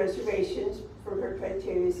her own reservations for her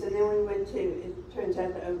criteria. So then we went to, it turns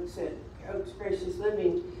out, the Oaks Gracious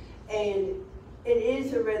Living, and it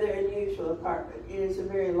is a rather unusual apartment. It is a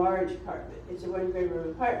very large apartment. It's a one-bedroom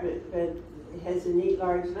apartment, but it has a neat,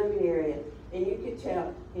 large living area. And you could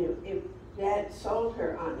tell, you know, if that sold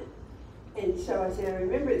her on it. And so I said,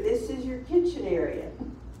 remember, this is your kitchen area.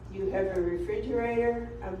 You have a refrigerator,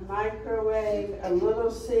 a microwave, a little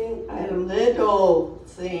sink, and a little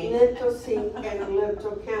sink, and a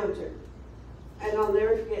little counter. And I'll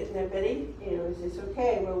never forget, now Betty, you know, is this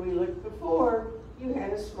okay? Well, we looked before, you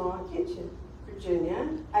had a small kitchen. Virginia,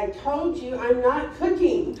 I told you I'm not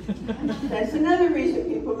cooking. That's another reason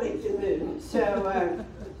people make the move. So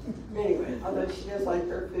anyway, although she does like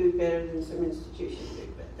her food better than some institution food,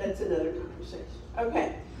 but that's another conversation.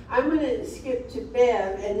 Okay, I'm going to skip to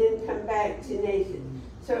Bev and then come back to Nathan.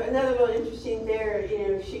 So another little interesting there, you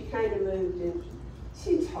know, she kind of moved and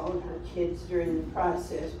she told her kids during the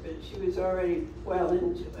process, but she was already well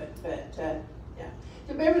into it. But yeah.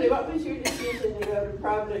 So Beverly, what was your decision to go to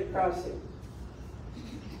Provident Crossing?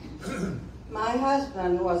 My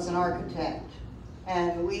husband was an architect,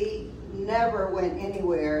 and we never went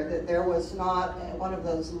anywhere that there was not one of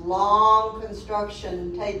those long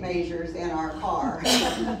construction tape measures in our car.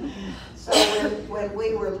 So when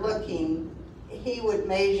we were looking, he would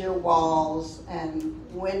measure walls and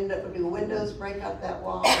do windows break up that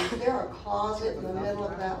wall? Is there a closet in the middle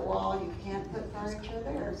of that wall? You can't put furniture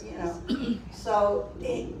there, you know. So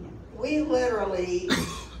we literally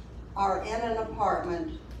are in an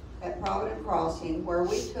apartment at Provident Crossing where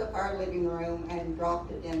we took our living room and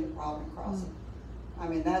dropped it into Provident Crossing. I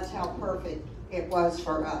mean, that's how perfect it was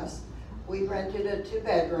for us. We rented a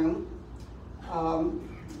 2-bedroom.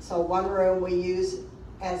 So one room we use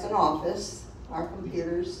as an office, our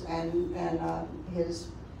computers and his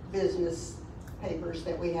business papers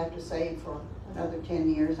that we have to save for another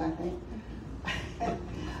 10 years, I think.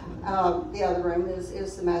 The other room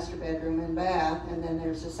is the master bedroom and bath, and then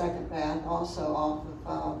there's a second bath also off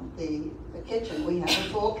of the kitchen. We have a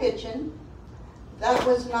full kitchen. That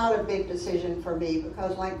was not a big decision for me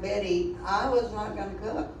because, like Betty, I was not going to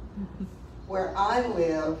cook. Where I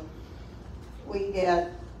live, we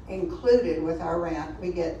get included with our rent,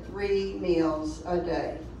 we get 3 meals a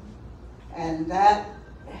day, and that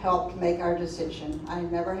helped make our decision. I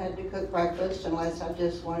never had to cook breakfast unless I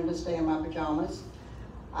just wanted to stay in my pajamas.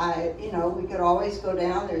 We could always go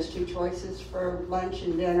down. There's 2 choices for lunch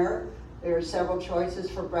and dinner. There are several choices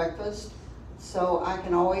for breakfast. So I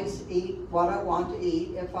can always eat what I want to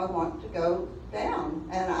eat if I want to go down.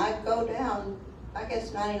 And I go down, I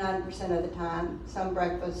guess 99% of the time. Some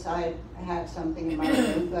breakfasts I have something in my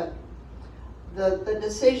room, but the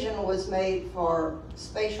decision was made for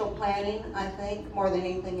spatial planning, I think, more than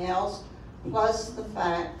anything else, plus the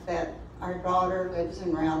fact that our daughter lives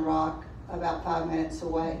in Round Rock, about 5 minutes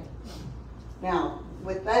away. Now,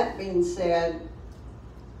 with that being said,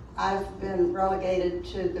 I've been relegated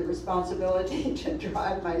to the responsibility to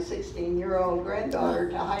drive my 16-year-old granddaughter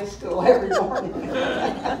to high school every morning.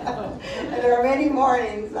 And there are many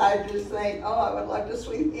mornings I just think, oh, I would like to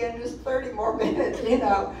sleep in just 30 more minutes, you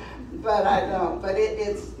know, but I don't. But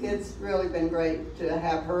it's really been great to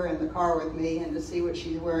have her in the car with me and to see what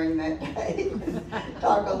she's wearing that day.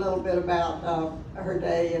 Talk a little bit about her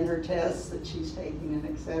day and her tests that she's taking and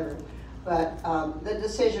et cetera. But the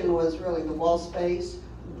decision was really the wall space,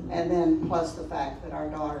 and then plus the fact that our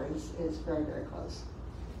daughter is very, very close.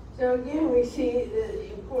 So again, we see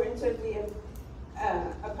the importance of the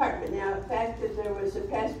apartment. Now, the fact that there was a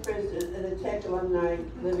past president of the Tech alumni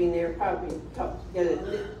living there probably helped get it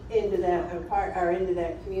into that into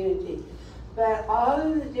that community. But all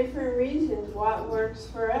of the different reasons what works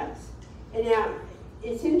for us. And now,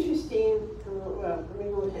 it's interesting. Well, let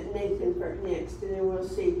me go with Nathan first next, and then we'll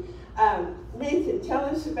see. Nathan, tell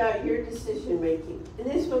us about your decision making. And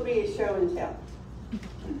this will be a show and tell.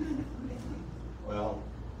 Well,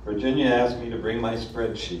 Virginia asked me to bring my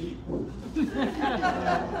spreadsheet,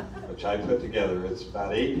 which I put together. It's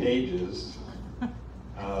about 8 pages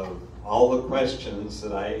of all the questions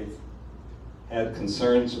that I had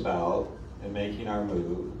concerns about in making our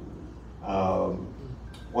move.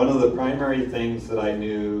 One of the primary things that I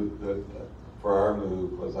knew that for our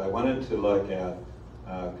move was I wanted to look at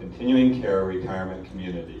continuing care retirement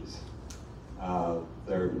communities.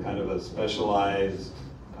 They're kind of a specialized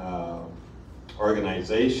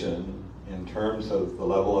organization in terms of the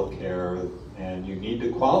level of care, and you need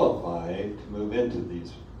to qualify to move into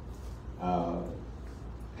these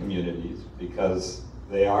communities because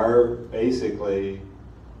they are basically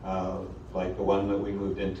like the one that we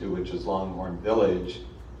moved into, which is Longhorn Village.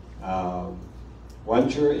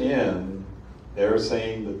 Once you're in, they're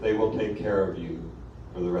saying that they will take care of you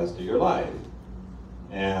for the rest of your life.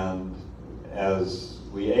 And as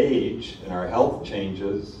we age and our health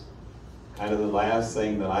changes, kind of the last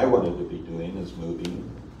thing that I wanted to be doing is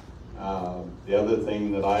moving. The other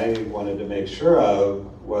thing that I wanted to make sure of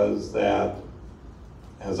was that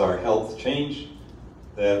as our health changed,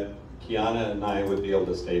 that Kiana and I would be able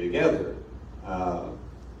to stay together.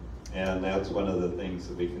 And that's one of the things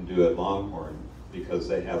that we can do at Longhorn, because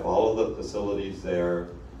they have all of the facilities there.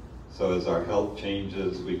 So as our health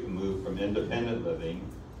changes, we can move from independent living,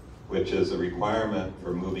 which is a requirement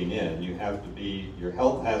for moving in. You have to be, your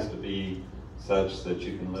health has to be such that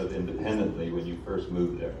you can live independently when you first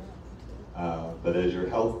move there. But as your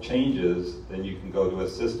health changes, then you can go to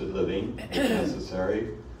assisted living if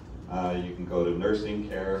necessary. You can go to nursing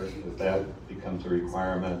care if that becomes a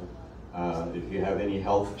requirement. If you have any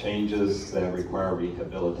health changes that require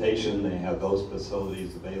rehabilitation, they have those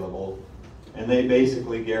facilities available. And they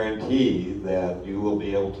basically guarantee that you will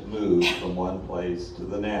be able to move from one place to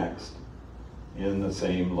the next in the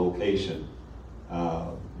same location.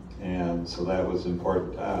 And so that was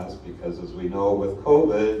important to us because, as we know with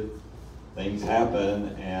COVID, things happen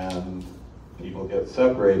and people get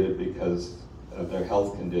separated because of their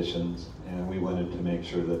health conditions, and we wanted to make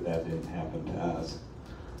sure that that didn't happen to us.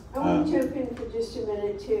 I want to jump in for just a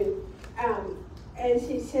minute too. As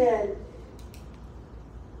he said,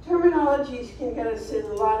 terminologies can get us in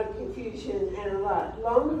a lot of confusion and a lot.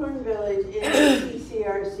 Longhorn Village is a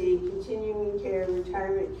CCRC, Continuing Care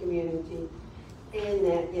Retirement Community, and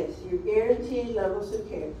that, yes, you're guaranteed levels of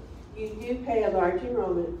care. You do pay a large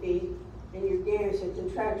enrollment fee, and you're guaranteed a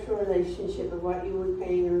contractual relationship of what you would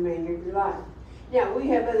pay in the remainder of your life. Now, we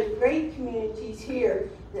have other great communities here,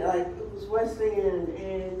 that, like it was Wesleyan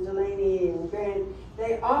and Delaney and Grant.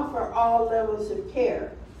 They offer all levels of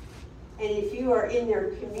care. And if you are in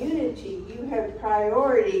their community, you have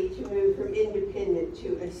priority to move from independent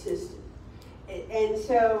to assisted. And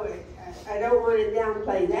so I don't want to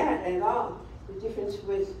downplay that at all. The difference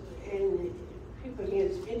with, and people can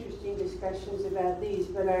have some interesting discussions about these,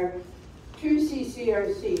 but our true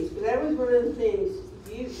CCRCs, but that was one of the things,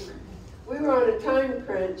 we were on a time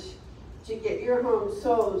crunch to get your home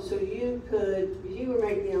sold so you were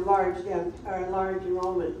making a large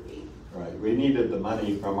enrollment fee. Right, we needed the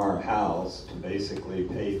money from our house to basically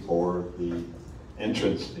pay for the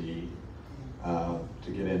entrance fee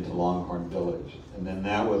to get into Longhorn Village. And then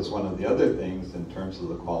that was one of the other things in terms of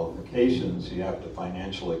the qualifications. You have to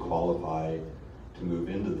financially qualify to move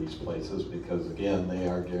into these places because, again, they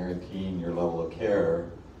are guaranteeing your level of care,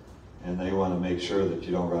 and they want to make sure that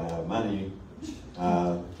you don't run out of money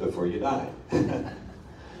before you die.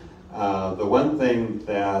 The one thing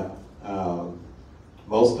that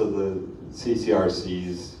most of the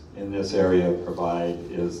CCRCs in this area provide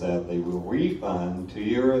is that they will refund to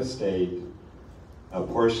your estate a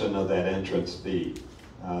portion of that entrance fee.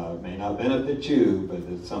 It may not benefit you, but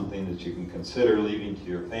it's something that you can consider leaving to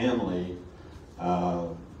your family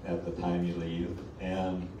at the time you leave.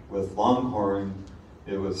 And with Longhorn,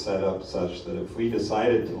 it was set up such that if we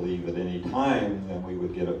decided to leave at any time, then we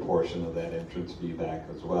would get a portion of that entrance fee back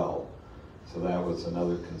as well. So that was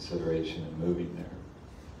another consideration in moving there.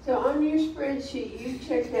 So on your spreadsheet, you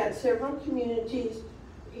checked out several communities.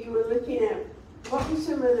 You were looking at, what were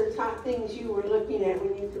some of the top things you were looking at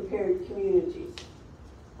when you compared communities?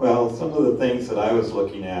 Well, some of the things that I was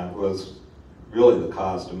looking at was really the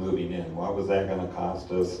cost of moving in. What was that going to cost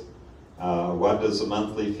us? What does the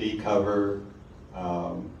monthly fee cover?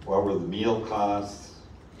 What were the meal costs?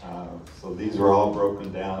 So these were all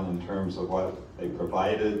broken down in terms of what they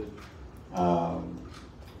provided.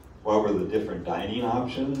 What were the different dining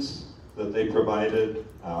options that they provided?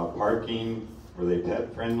 Parking, were they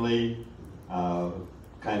pet friendly?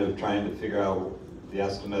 Kind of trying to figure out the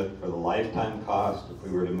estimate for the lifetime cost if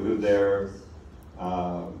we were to move there.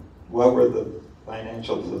 What were the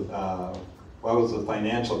financial, what was the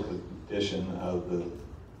financial condition of the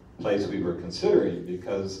place we were considering?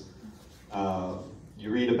 Because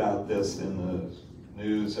you read about this in the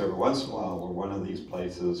news every once in a while where one of these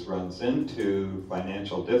places runs into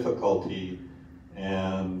financial difficulty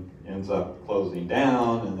and ends up closing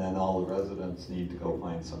down, and then all the residents need to go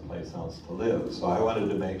find someplace else to live. So I wanted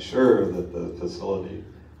to make sure that the facility,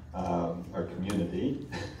 or community,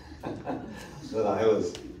 that I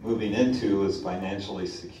was moving into was financially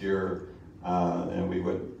secure, and we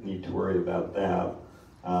wouldn't need to worry about that.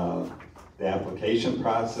 The application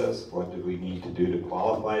process, what did we need to do to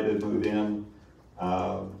qualify to move in?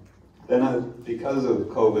 Because of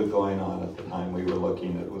COVID going on at the time we were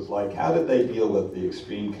looking, it was like, how did they deal with the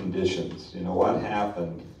extreme conditions? You know, what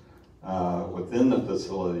happened within the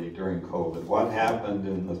facility during COVID? What happened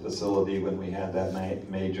in the facility when we had that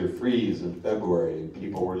major freeze in February and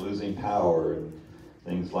people were losing power and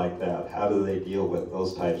things like that? How do they deal with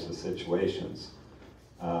those types of situations?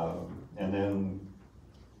 And then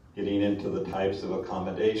getting into the types of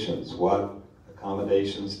accommodations. What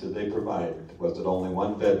accommodations did they provide? Was it only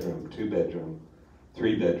 1 bedroom, 2 bedroom,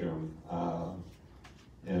 3 bedroom?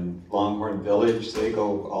 In Longhorn Village, they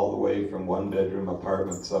go all the way from 1 bedroom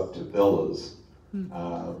apartments up to villas.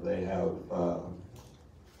 They have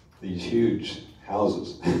these huge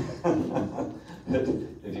houses that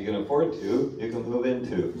if you can afford to, you can move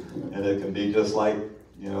into. And it can be just like,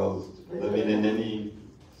 you know, living in any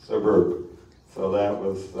suburb. So that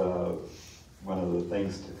was one of the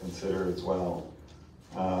things to consider as well.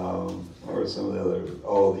 What were some of the other,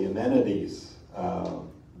 the amenities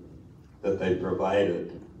that they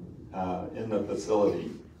provided in the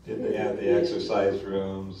facility. Did they have the exercise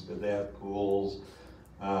rooms? Did they have pools?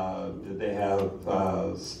 Did they have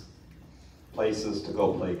places to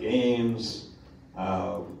go play games?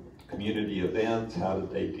 Community events, how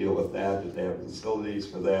did they deal with that? Did they have facilities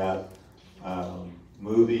for that?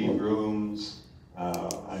 Movie rooms.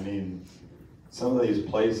 I mean, some of these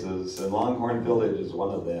places, and Longhorn Village is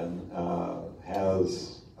one of them,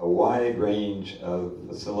 has a wide range of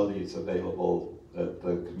facilities available that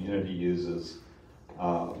the community uses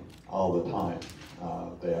all the time.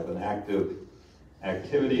 They have an active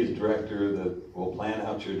activities director that will plan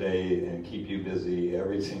out your day and keep you busy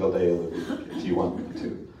every single day of the week if you want them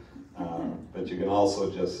to. But you can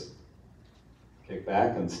also just kick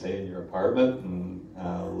back and stay in your apartment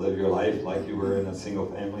and live your life like you were in a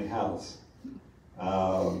single-family house.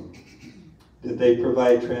 Did they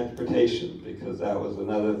provide transportation? Because that was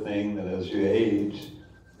another thing that as you age,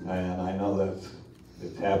 and I know that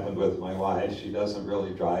it's happened with my wife, she doesn't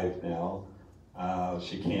really drive now.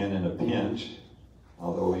 She can in a pinch,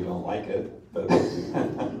 although we don't like it, but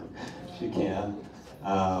she can.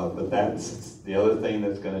 But that's the other thing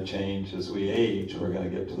that's going to change as we age. We're going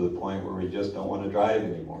to get to the point where we just don't want to drive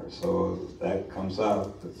anymore. So if that comes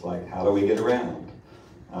up, it's like, how do we get around?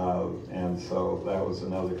 And so that was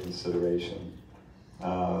another consideration.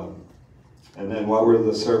 And then what were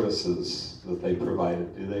the services that they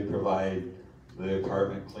provided? Do they provide the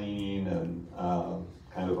apartment cleaning and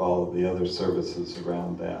kind of all of the other services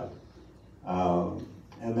around that?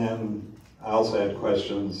 And then I also had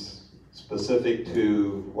questions specific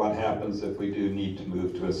to what happens if we do need to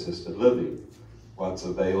move to assisted living. What's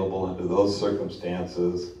available under those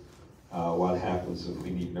circumstances? What happens if we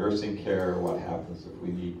need nursing care? What happens if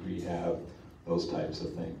we need rehab? Those types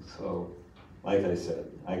of things. So, like I said,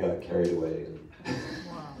 I got carried away.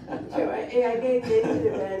 Wow. So I gave Nathan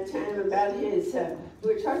a time about his,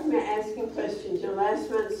 we were talking about asking questions. In last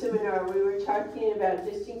month's seminar, we were talking about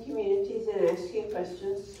distant communities and asking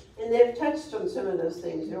questions. And they've touched on some of those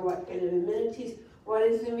things. Or what kind of amenities? What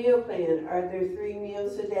is the meal plan? Are there 3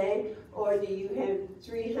 meals a day? Or do you have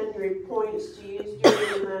 300 points to use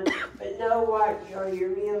during the month? But know what, are your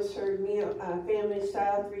meals served family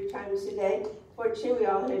style 3 times a day? Fortunately, we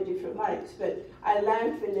all have different likes. But I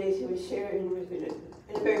laughed when Nathan was sharing with me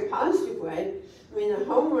in a very positive way. I mean, the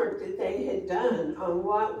homework that they had done on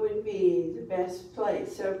what would be the best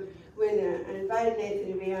place. So when I invited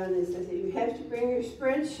Nathan to be on this, I said, you have to bring your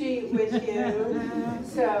spreadsheet with you.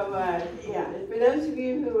 So, yeah, and for those of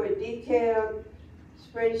you who are detailed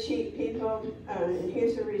spreadsheet people,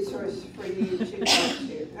 here's a resource for you to talk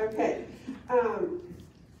to. Okay.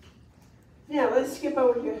 Now, let's skip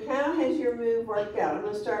over here. How has your move worked out? I'm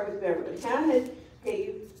going to start with Beverly. How has,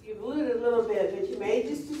 okay, you've alluded a little bit, but you made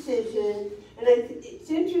this decision. And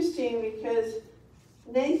it's interesting because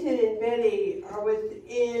Nathan and Betty are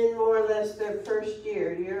within more or less their first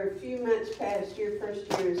year. You're a few months past your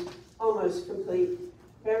first year is almost complete.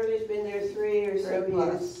 Beverly's been there 3 or so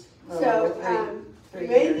years. So you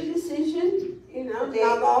made the decision. You know,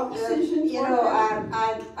 not all decisions. You know,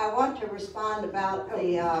 I want to respond about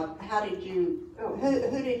the how did you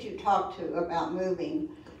who did you talk to about moving?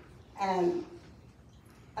 And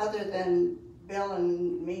other than Bill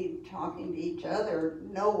and me talking to each other,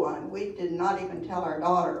 no one. We did not even tell our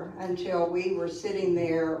daughter until we were sitting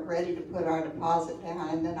there ready to put our deposit down.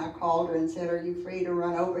 And then I called her and said, are you free to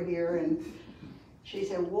run over here? And she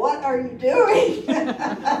said, what are you doing?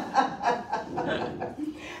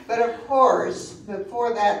 But of course,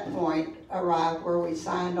 before that point arrived where we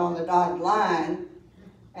signed on the dotted line,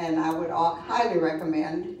 and I would highly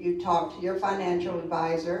recommend you talk to your financial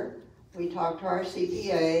advisor. We talked to our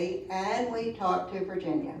CPA, and we talked to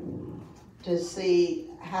Virginia to see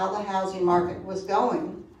how the housing market was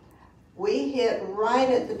going. We hit right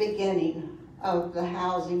at the beginning of the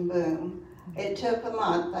housing boom. It took a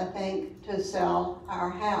month, I think, to sell our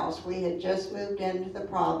house. We had just moved into the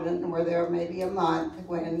Provident and were there maybe a month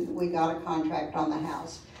when we got a contract on the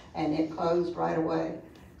house, and it closed right away.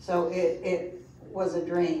 So it was a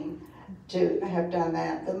dream to have done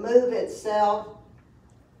that. The move itself,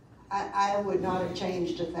 I would not have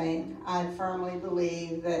changed a thing. I firmly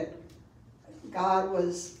believe that God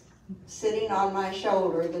was sitting on my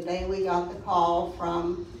shoulder the day we got the call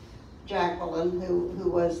from Jacqueline, who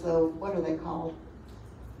was the, what are they called?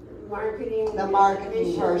 The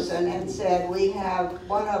marketing person, and said, we have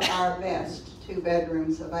one of our best 2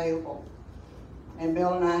 bedrooms available. And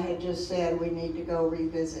Bill and I had just said we need to go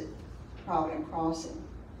revisit Provident Crossing.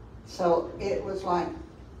 So it was like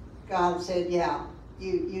God said, yeah,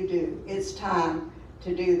 you do. It's time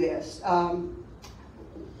to do this.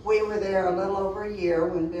 We were there a little over a year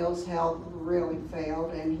when Bill's health really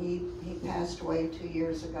failed, and he passed away 2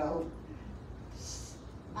 years ago.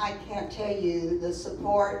 I can't tell you the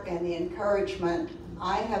support and the encouragement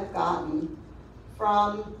I have gotten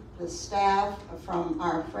from the staff, from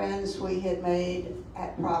our friends we had made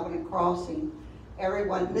at Provident Crossing.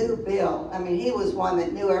 Everyone knew Bill. I mean, he was one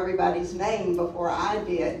that knew everybody's name before I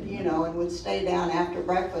did, you know, and would stay down after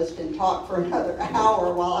breakfast and talk for another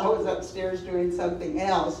hour while I was upstairs doing something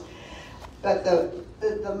else. But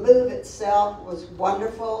the move itself was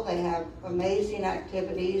wonderful. They have amazing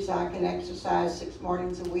activities. I can exercise 6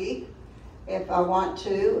 mornings a week if I want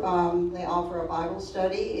to. They offer a Bible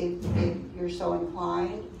study if you're so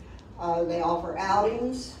inclined. They offer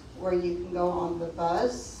outings where you can go on the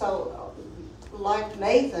bus. So like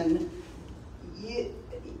Nathan,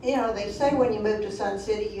 you know, they say when you move to Sun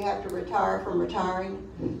City, you have to retire from retiring.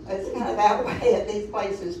 It's kind of that way at these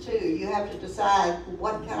places too. You have to decide,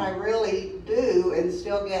 what can I really do and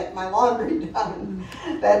still get my laundry done,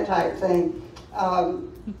 that type thing.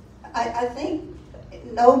 I think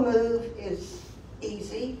no move is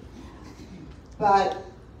easy, but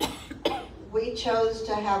we chose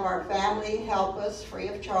to have our family help us free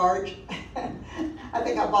of charge. I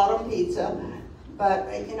think I bought them pizza.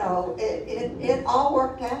 But, you know, it all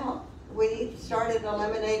worked out. We started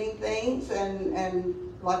eliminating things, and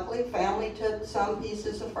luckily family took some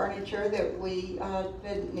pieces of furniture that we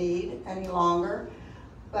didn't need any longer.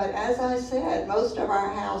 But as I said, most of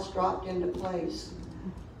our house dropped into place.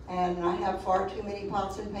 And I have far too many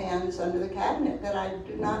pots and pans under the cabinet that I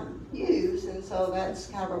do not use, and so that's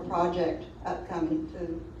kind of a project upcoming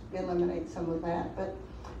to eliminate some of that. But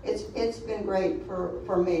it's been great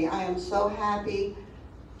for me. I am so happy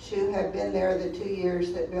to have been there the 2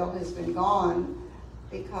 years that Bill has been gone,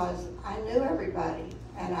 because I knew everybody,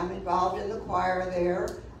 and I'm involved in the choir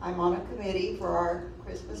there. I'm on a committee for our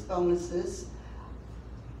Christmas bonuses.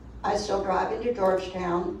 I still drive into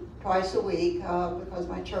Georgetown twice a week because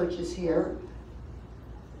my church is here.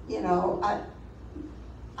 You know,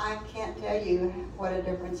 I can't tell you what a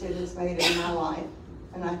difference it has made in my life,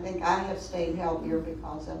 and I think I have stayed healthier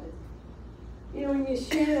because of it. You know, when you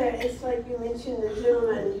share that, it's like you mentioned the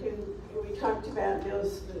gentleman who we talked about,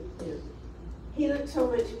 Bill's, he looked so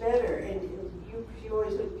much better, and you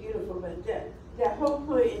always look beautiful, but that whole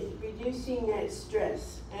point is reducing that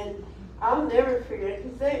stress. And I'll never forget,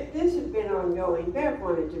 because this has been ongoing. Bev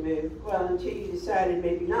wanted to move, well, until you decided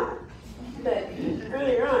maybe not. But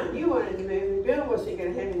earlier on, you wanted to move, and Bill wasn't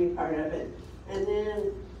going to have any part of it. And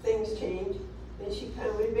then things changed.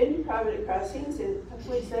 And we'd been to Provident Crossings, and a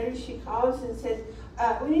couple weeks later she calls and said,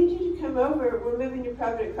 we need you to come over, we're moving to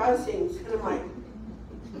Provident Crossings. And I'm like,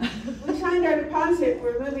 we signed our deposit,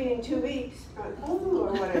 we're moving in 2 weeks. Oh,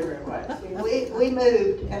 or whatever it was. You know? We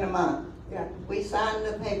moved in a month. Yeah. We signed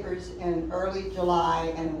the papers in early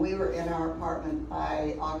July, and we were in our apartment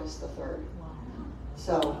by August the 3rd.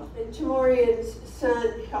 So. And Tamorian's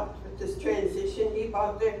son helped with this transition. He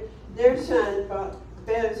bought their son bought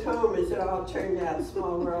Bev's home, as it all turned out.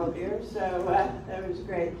 Small world here. So that was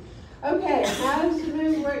great. Okay, how's the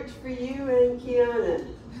move worked for you and Kiana?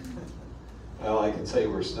 Well, I can say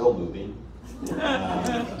we're still moving.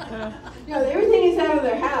 Everything is out of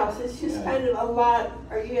their house. It's just kind of a lot.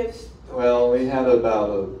 Well, we had about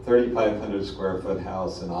a 3,500 square foot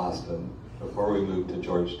house in Austin before we moved to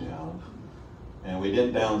Georgetown. And we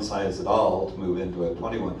didn't downsize at all to move into a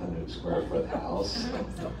 2,100 square foot house.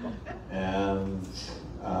 And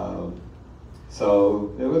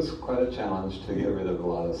so it was quite a challenge to get rid of a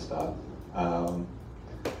lot of stuff.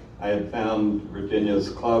 I had found Virginia's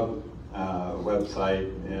club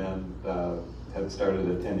website and had started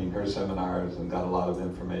attending her seminars and got a lot of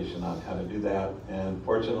information on how to do that. And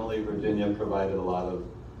fortunately, Virginia provided a lot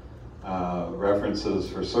of references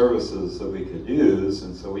for services that we could use,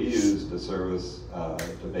 and so we used a service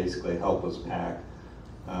to basically help us pack.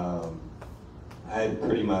 I had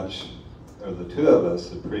pretty much, or the two of us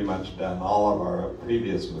had pretty much done all of our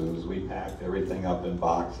previous moves. We packed everything up in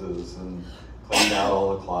boxes and cleaned out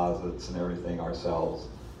all the closets and everything ourselves.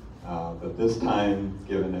 But this time,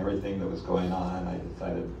 given everything that was going on, I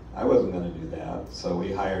decided I wasn't going to do that, so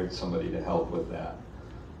we hired somebody to help with that.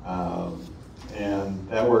 And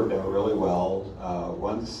that worked out really well.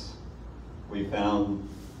 Once we found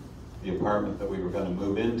the apartment that we were going to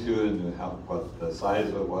move into and knew what the size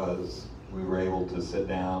of it was, we were able to sit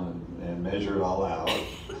down and measure it all out,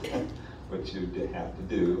 which you have to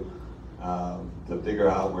do, to figure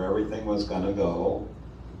out where everything was going to go.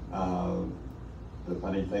 The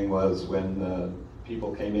funny thing was when the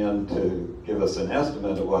people came in to give us an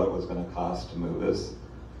estimate of what it was going to cost to move us,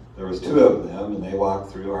 there was two of them, and they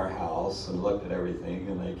walked through our house and looked at everything,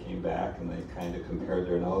 and they came back and they kind of compared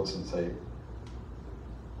their notes and say,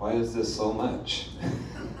 why is this so much?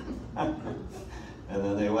 And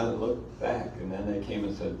then they went and looked back, and then they came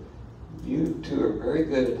and said, you two are very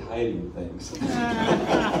good at hiding things.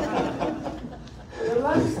 There's a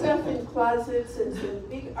lot of stuff in closets and some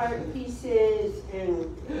big art pieces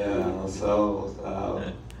and... Yeah, so,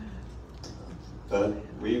 but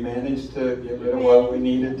we managed to get rid of what we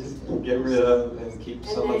needed to get rid of and keep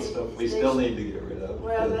some of the stuff we still need to get rid of.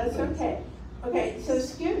 Well, that's okay. Okay, so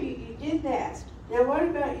Skip, you did that. Now what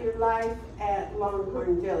about your life at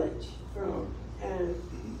Longhorn Village?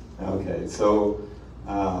 Okay, so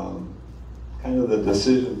kind of the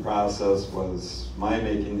decision process was my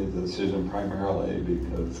making the decision primarily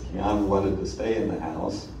because Kiana wanted to stay in the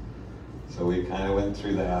house. So we kind of went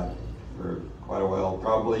through that for quite a while,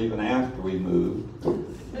 probably even after we moved.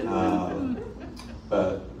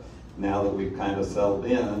 But now that we've kind of settled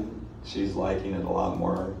in, she's liking it a lot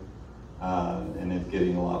more and it's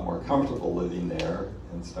getting a lot more comfortable living there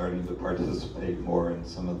and starting to participate more in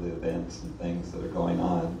some of the events and things that are going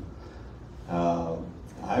on.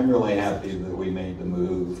 I'm really happy that we made the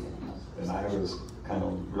move, and I was kind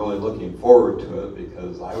of really looking forward to it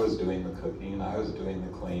because I was doing the cooking, I was doing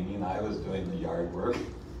the cleaning, I was doing the yard work.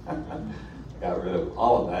 Got rid of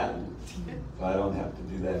all of that, so I don't have to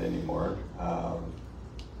do that anymore.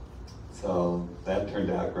 So that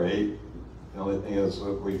turned out great. The only thing is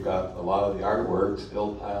we've got a lot of the artwork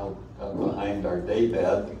still piled up behind our day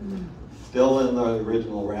bed, still in the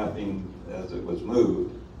original wrapping as it was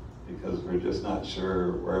moved, because we're just not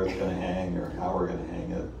sure where it's going to hang or how we're going to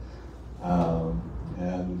hang it.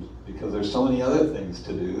 And because there's so many other things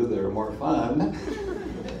to do that are more fun,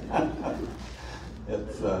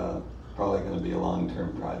 it's probably going to be a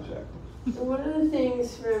long-term project. One of the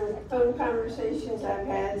things from phone conversations I've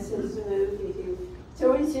had since the move with you it's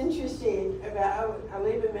always interesting about, I'll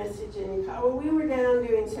leave a message and you call, well, we were down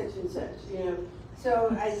doing such and such, you know.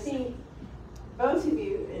 So I think both of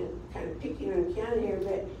you, and kind of picking on Keanu here,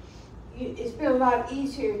 but it's been a lot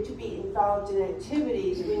easier to be involved in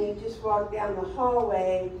activities when you just walk down the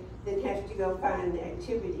hallway than have to go find the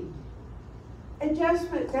activity.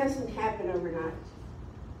 Adjustment doesn't happen overnight.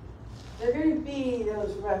 There are going to be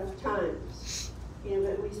those rough times, you know,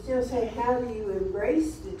 but we still say, how do you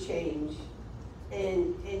embrace the change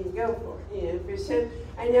and go for it? You know, for some,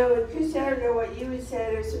 I know, Chris, I don't know what you would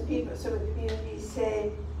say, or some people, some communities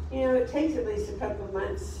say, you know, it takes at least a couple of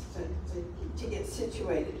months to get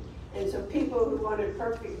situated. And so people who want a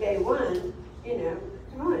perfect day one, you know,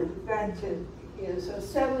 come on, you've got to, you know, so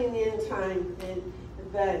settling in time,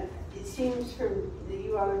 but it seems that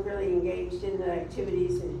you all are really engaged in the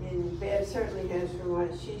activities, and Bev certainly has from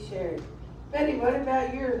what she shared. Betty, what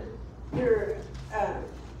about your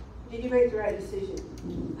did you make the right decision?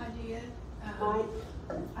 I did. Mike?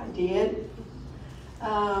 I did.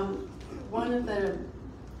 One of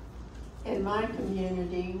in my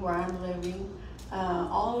community where I'm living,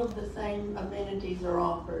 all of the same amenities are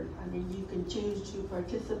offered. I mean, you can choose to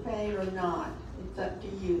participate or not. It's up to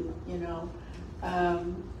you, you know.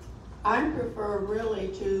 I prefer really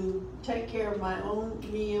to take care of my own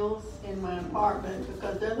meals in my apartment,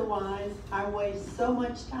 because otherwise I waste so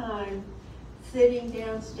much time sitting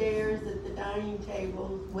downstairs at the dining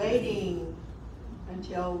table waiting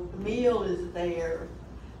until the meal is there,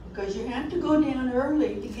 because you have to go down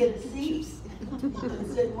early to get a seat. You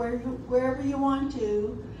can sit wherever you want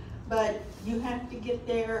to, but you have to get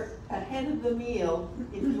there ahead of the meal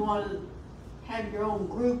if you want to have your own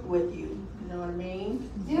group with you. You know what I mean?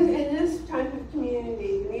 In this type of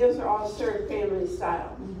community, the meals are all served family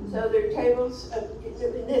style. So there are tables,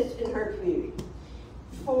 in her community,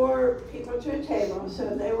 4 people to a table, so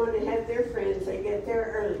if they want to have their friends, they get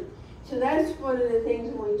there early. So that's one of the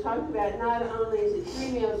things when we talk about, not only is it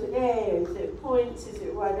 3 meals a day, is it points, is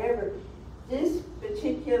it whatever. This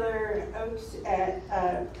particular Oaks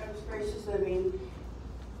Gracious Living,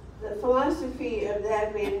 the philosophy of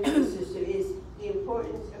that management system is the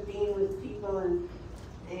importance of being with people, and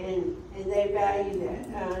they value that.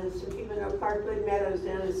 Some people know Parkwood Meadows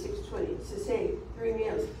down at 620. It's the same, 3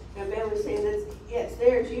 meals. Now Ben was saying that's, yes,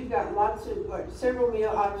 there's, you've got lots of, several meal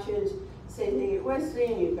options. Same thing at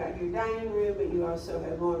Wesleyan, you've got your dining room, but you also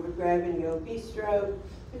have more of a grab-and-go bistro.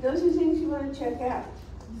 But those are things you want to check out.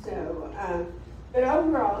 So, but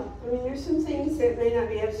overall, I mean, there's some things that may not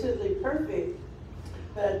be absolutely perfect,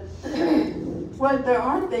 but well, there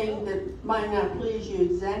are things that might not please you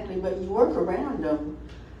exactly, but you work around them.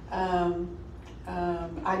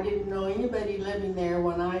 I didn't know anybody living there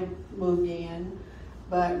when I moved in,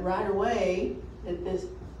 but right away at this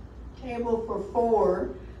table for 4,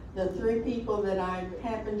 the 3 people that I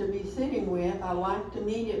happened to be sitting with, I liked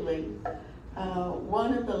immediately.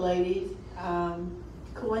 One of the ladies,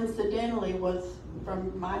 coincidentally, was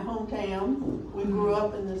from my hometown. We grew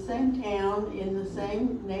up in the same town, in the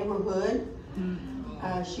same neighborhood.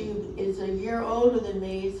 She is a year older than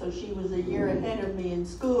me, so she was a year ahead of me in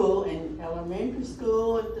school, in elementary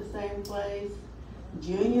school at the same place,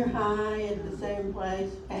 junior high at the same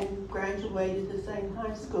place, and graduated the same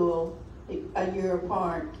high school a year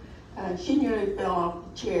apart. She nearly fell off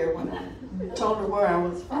the chair when I told her where I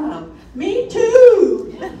was from. Me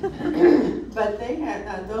too! But they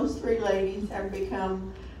have, those 3 ladies have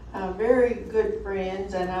become very good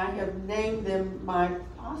friends, and I have named them my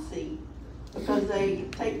posse, because they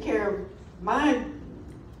take care of my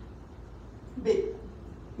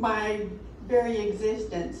very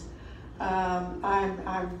existence.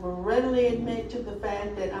 I will readily admit to the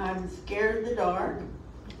fact that I'm scared of the dark,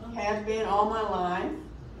 have been all my life.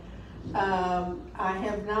 I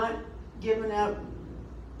have not given up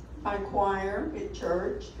my choir at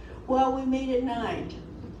church. Well, we meet at night.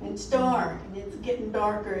 It's dark, and it's getting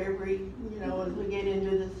darker every, as we get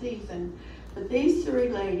into the season. But these 3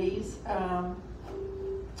 ladies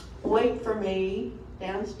wait for me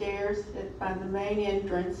downstairs by the main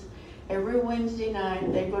entrance. Every Wednesday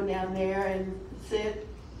night, they go down there and sit,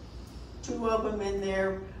 2 of them in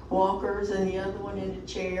their walkers and the other one in a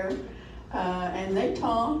chair. And they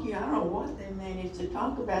talk. I don't know what they manage to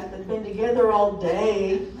talk about. They've been together all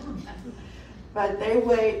day. But they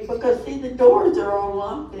wait, because see, the doors are all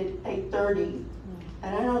locked at 8:30.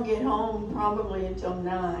 And I don't get home probably until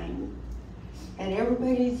 9. And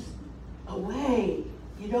everybody's away.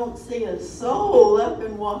 You don't see a soul up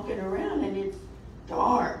and walking around, and it's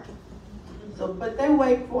dark. So, but they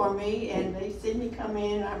wait for me, and they see me come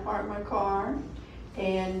in. I park my car,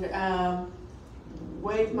 and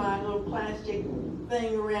wave my little plastic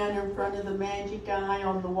thing around in front of the magic eye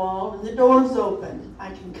on the wall, and the door's open. I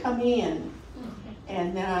can come in.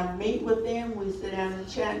 And then I meet with them, we sit down and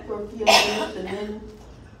chat for a few minutes, and then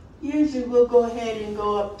usually we'll go ahead and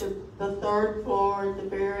go up to the 3rd floor at the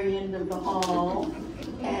very end of the hall,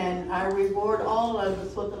 and I reward all of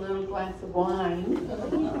us with a little glass of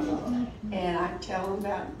wine. And I tell them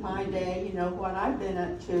about my day, you know, what I've been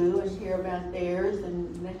up to, and hear about theirs,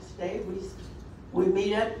 and the next day we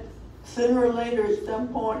meet up sooner or later at some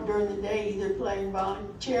point during the day, either playing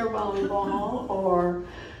chair volleyball or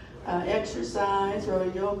exercise or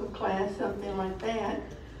a yoga class, something like that.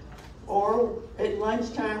 Or at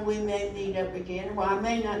lunchtime we may meet up again. Well, I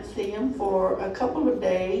may not see them for a couple of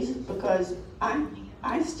days because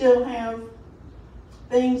I still have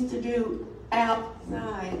things to do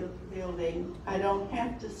outside of the building. I don't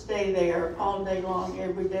have to stay there all day long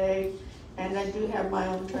every day, and I do have my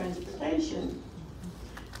own transportation.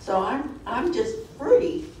 So I'm just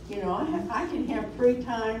free. You know, I can have free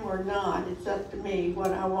time or not. It's up to me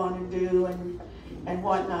what I want to do and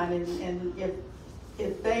whatnot. And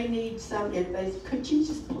if they need could you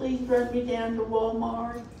just please run me down to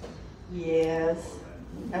Walmart? Yes.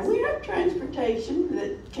 And we have transportation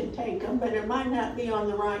that can take them, but it might not be on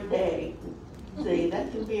the right day. See,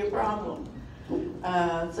 that can be a problem.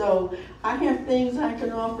 So I have things I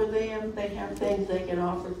can offer them. They have things they can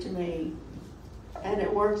offer to me. And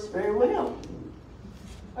it works very well.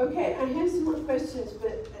 Okay, I have some more questions,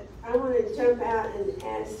 but I want to jump out and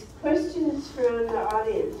ask questions from the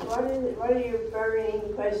audience. What are your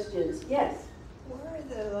burning questions? Yes? Where are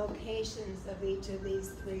the locations of each of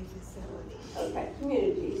these 3 facilities? Okay,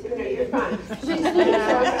 communities. No, you're fine.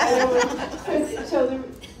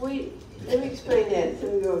 Let me explain that, so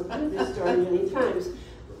we go through this story many times.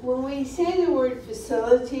 When we say the word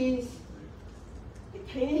facilities, it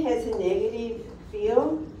kind of has a negative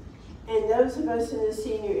feel. And those of us in the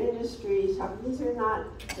senior industry talk, these are not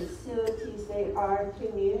facilities, they are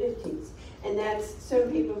communities. And that's, some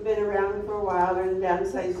people have been around for a while, they're in the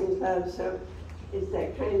downsizing club, so it's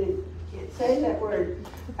that kind of, can't say that word.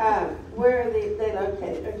 Where are they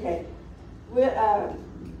located? Okay.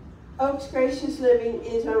 Oaks Gracious Living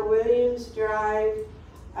is on Williams Drive,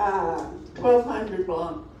 1200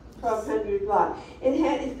 block. 1200 block. It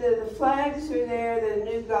had the flags are there. The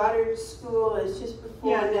new Goddard School is just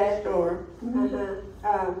before that. Next door.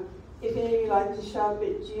 If any of you like to shop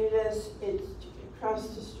at Judas, it's across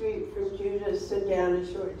the street from Judas and down a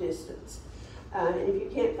short distance. And if you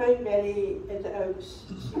can't find Betty at the Oaks,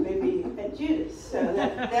 she may be at Judas. So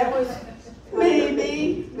that was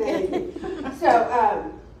maybe.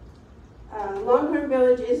 So Longhorn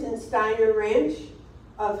Village is in Steiner Ranch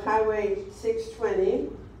of Highway 620.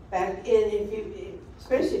 Back in,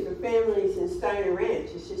 especially for families in Steiner Ranch,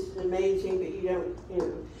 it's just amazing, but you don't, you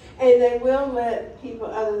know. And they will let people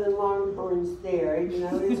other than Longhorns there, you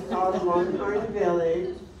know, it's called Longhorn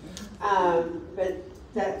Village. But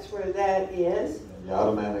that's where that is. You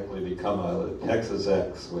automatically become a Texas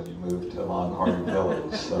X when you move to Longhorn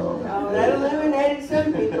Village, so. Oh, that eliminated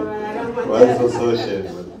some people, and I don't want Well, that. it's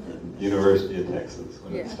associated with University of Texas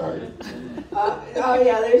when it started. Oh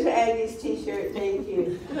yeah, there's an Aggies t-shirt, thank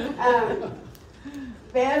you.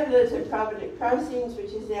 Bev lives at Provident Crossings,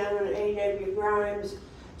 which is down on A.W. Grimes,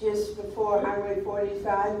 just before Highway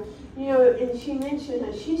 45. You know, and she mentioned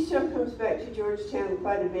that she still comes back to Georgetown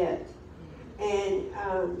quite a bit. And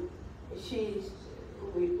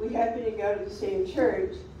we happen to go to the same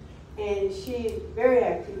church, and she's very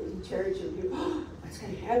active in the church, and people, oh, what's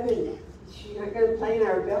going to happen? She's not going to play in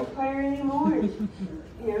our bell choir anymore. And,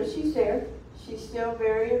 you know, she's there. She's still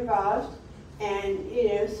very involved. And, you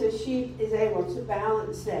know, so she is able to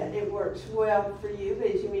balance that. It works well for you,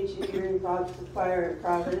 but as you mentioned, you're involved with the choir at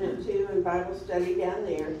Provident too, and Bible study down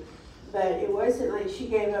there. But it wasn't like she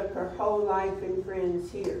gave up her whole life and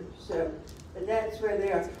friends here. So, but that's where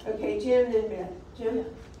they are. Okay, Jim, then Beth. Jim?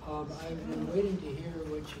 I've been waiting to hear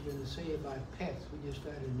what you're going to say about pets. We just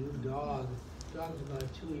got a new dog. The dog's about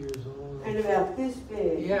 2 years old. And about this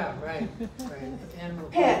big. Yeah, right. Animal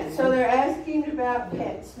Pets. So they're asking about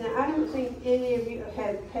pets. Now, I don't think any of you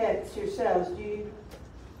have pets yourselves, do you?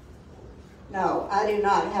 No, I do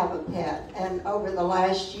not have a pet. And over the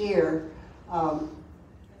last year,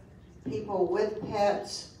 people with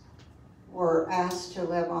pets were asked to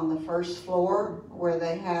live on the first floor where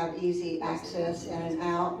they have easy access in and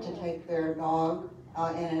out to take their dog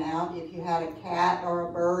in and out. If you had a cat or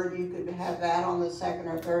a bird, you could have that on the second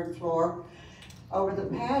or third floor. Over the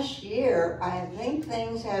past year, I think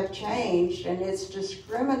things have changed, and it's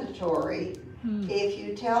discriminatory If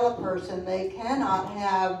you tell a person they cannot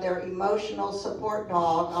have their emotional support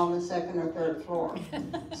dog on the second or third floor.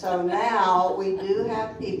 So now we do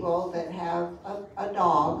have people that have a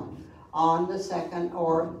dog on the second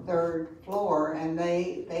or third floor, and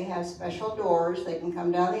they have special doors. They can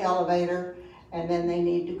come down the elevator, and then they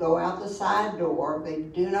need to go out the side door. They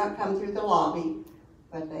do not come through the lobby,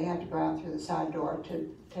 but they have to go out through the side door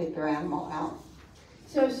to take their animal out.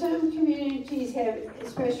 So some communities have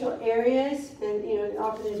special areas, and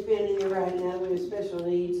often it's been in your right now with special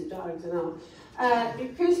needs, the dogs and all.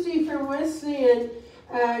 Christy from Wesleyan,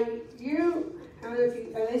 I don't know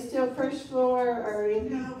if are they still first floor or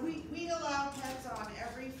in? No, we allow pets on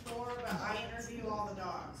every floor, but I interview all the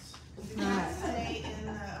dogs. The cats stay in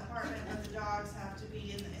the apartment, but the dogs have to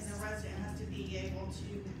be, in the resident has to be able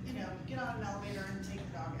to, get on an elevator and take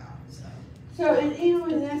the dog out, so. So,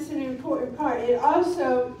 and that's an important part. It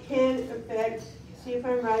also can affect, see if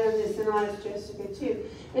I'm right on this, and I'll ask Jessica too,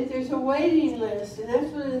 if there's a waiting list, and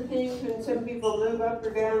that's one of the things when some people move up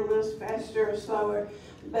or down a little faster or slower,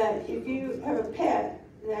 but if you have a pet,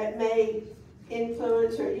 that may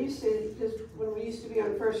influence, or used to, because when we used to be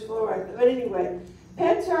on first floor, but anyway,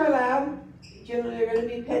 pets are allowed. Generally, they're going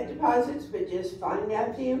to be pet deposits, but just find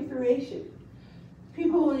out the information.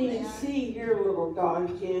 People won't even see your little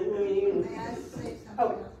dog, Jim. I mean, May I say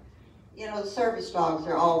something? Oh, service dogs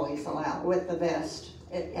are always allowed with the vest.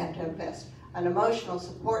 It have to have a vest. An emotional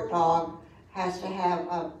support dog has to have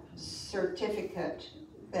a certificate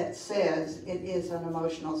that says it is an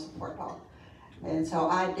emotional support dog. And so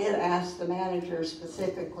I did ask the manager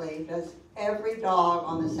specifically, does every dog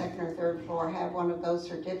on the second or third floor have one of those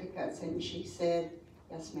certificates? And she said,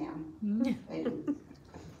 yes, ma'am. They do.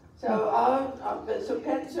 So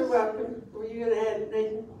pets are welcome. Were you going to add,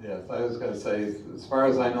 Nathan? Yes, I was going to say, as far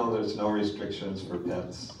as I know, there's no restrictions for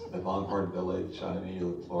pets at Longhorn Village on any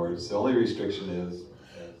of the floors. The only restriction is,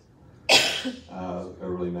 as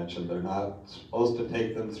Beverly mentioned, they're not supposed to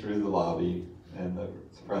take them through the lobby and the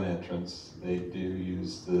front entrance. They do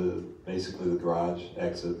use basically the garage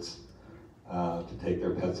exits to take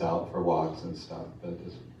their pets out for walks and stuff.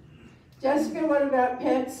 Jessica, what about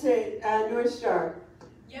pets at North Star?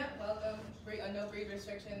 Yeah, well, no breed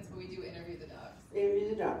restrictions, but we do interview the dogs. Interview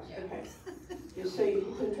the dogs, Yeah. okay. Just so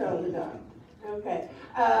you can control the dog. Okay.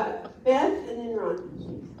 Beth and then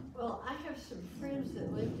Ron. Well, I have some friends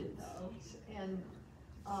that lived at the Oaks, and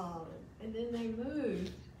then they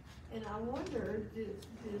moved, and I wonder,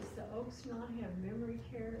 does the Oaks not have memory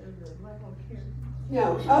care or the level care?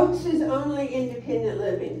 No, Oaks is only independent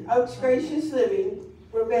living. Oaks Gracious Living,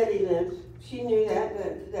 where Betty lives, she knew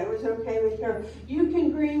that was okay with her. You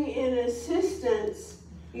can bring in assistance,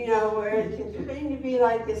 where it can begin to be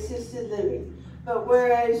like assisted living. But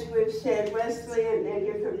whereas we've said Wesleyan and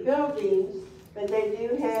different buildings, but they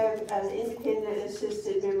do have independent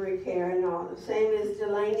assisted memory care and all. The same as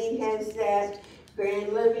Delaney has that,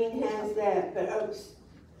 Grand Living has that, but Oaks,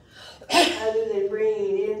 other than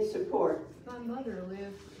bringing in support. My mother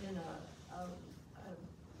lived in a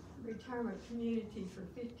retirement community for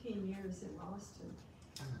 15 years in Austin.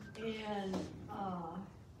 And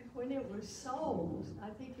when it was sold, I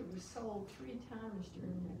think it was sold 3 times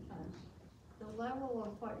during that time. The level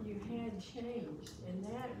of what you had changed, and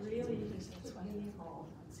that really just put me off.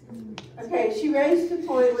 Okay, she raised the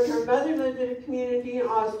point when her mother lived in a community in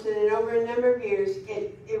Austin, and over a number of years,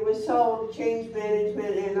 it was sold, changed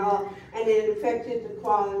management and all, and it affected the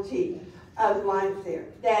quality of life there.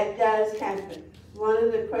 That does happen. One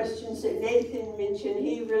of the questions that Nathan mentioned,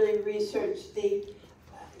 he really researched the,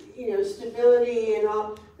 stability and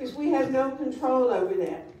all, because we have no control over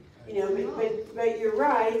that. But you're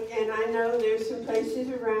right, and I know there's some places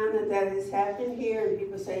around that has happened here, and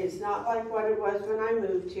people say it's not like what it was when I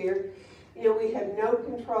moved here. We have no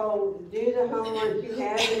control. Do the homework you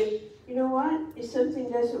have, and you know what? If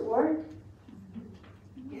something doesn't work,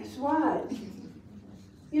 guess what?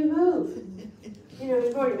 You move.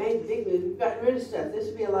 We've already made the big move. We've gotten rid of stuff. This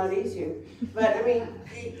would be a lot easier. But I mean,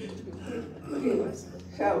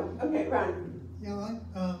 so okay, Ron. Yeah,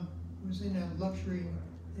 I was in a luxury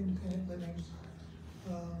independent living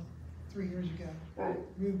 3 years ago. Right.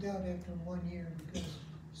 Moved out after 1 year because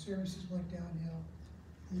services went downhill.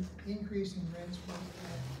 The increase in rents was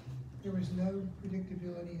there was no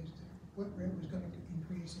predictability as to what rent was going to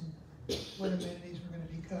increase and what amenities were going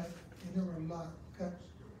to be cut, and there were a lot of cuts.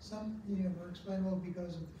 Some, were explainable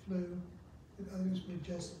because of the flu, but others were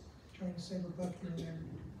just trying to save a buck here and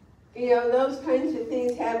there. Those kinds of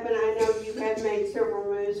things happen. I know you have made several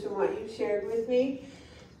moves from what you've shared with me.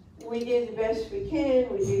 We did the best we can.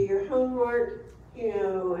 We do your homework,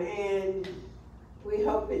 and we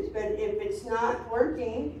hope but if it's not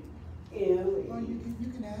working, Well,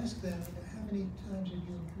 you can ask them, how many times have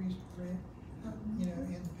you increased rent, in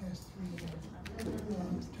the past 3 years? Try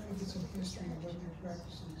to get some history of what their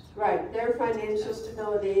practices. Right, their financial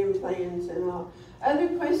stability and plans and all. Other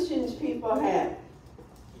questions people have?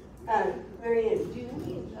 Mary Ann? Do you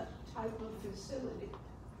need that type of facility?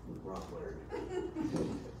 Wrong word.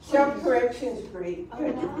 Self-correction's great.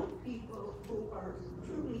 Good. Allow people who are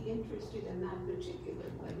truly interested in that particular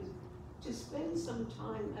place to spend some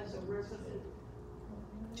time as a resident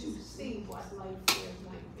to see what life there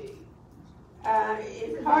might be.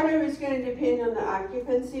 Part of it's going to depend on the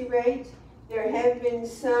occupancy rate. There have been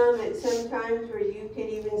some at some times where you could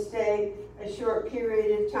even stay a short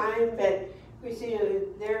period of time, but we see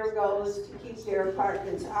their goal is to keep their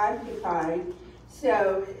apartments occupied.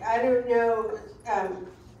 So I don't know,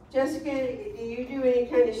 Jessica, do you do any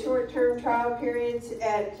kind of short-term trial periods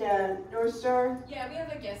at North Star? Yeah, we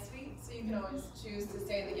have a guest suite, so you can always choose to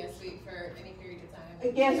stay in the guest suite for any period of time.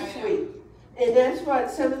 A guest suite. And that's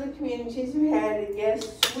what some of the communities have had, a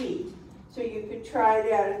guest suite. So you could try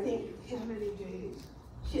it out. I think. How many days?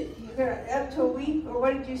 Up to a week, or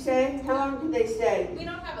what did you say? How long did they stay? We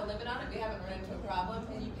don't have a limit on it. We haven't run into a problem,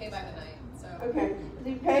 and you pay by the night. So. Okay.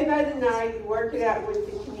 You pay by the night, you work it out with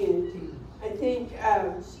the community. I think. She's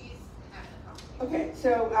having a conversation. Okay,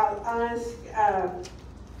 so I'll ask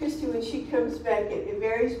Christy when she comes back. It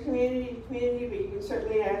varies community to community, but you can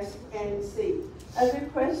certainly ask and see. Other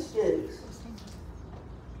questions?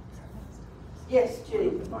 Yes, Jenny.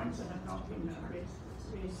 The ones that have not been raised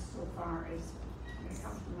so far is, when it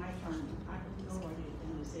comes to my turn, I have nobody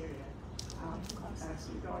in this area. I have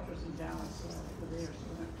 2 daughters in Dallas, so I go there, so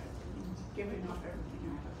I'm giving up everything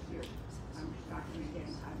I have here. I'm starting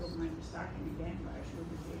again. I don't mind starting again, but I should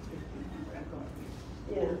be taking where I got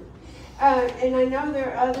here. Yeah. And I know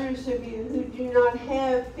there are others of you who do not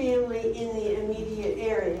have family in the immediate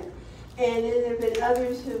area. And then there have been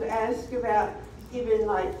others who've asked about even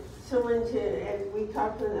like someone to, and we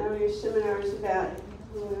talked in earlier seminars about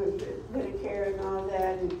Medicare and all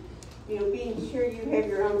that, and being sure you have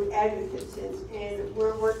your own advocates. And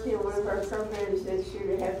we're working on one of our programs next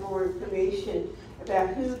year to have more information about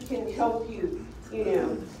who can help you,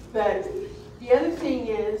 But the other thing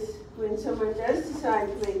is, when someone does decide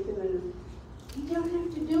to make the move, you don't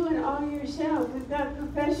have to do it all yourself. We've got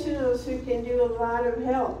professionals who can do a lot of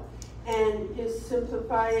help and just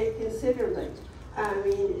simplify it considerably. I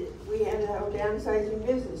mean, we have the whole downsizing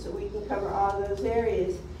business, so we can cover all those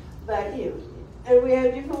areas. But, and we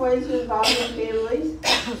have different ways of involving families.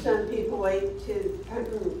 Some people wait to,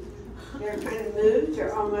 they're kind of moved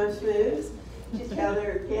or almost moved to tell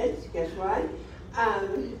their kids, guess what?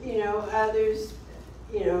 Others,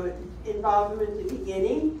 involve them at the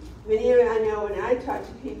beginning. Many of I know when I talk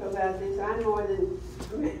to people about this,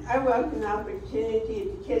 I welcome the opportunity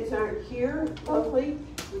if the kids aren't here locally.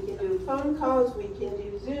 We can do phone calls, we can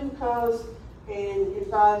do Zoom calls, and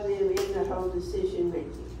involve them in the whole decision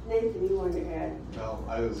making. Nathan, you wanted to add? Well,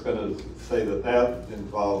 I was going to say that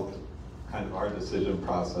involved kind of our decision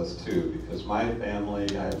process too, because my family,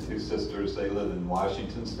 I have 2 sisters, they live in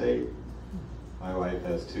Washington State. My wife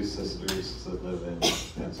has 2 sisters that live in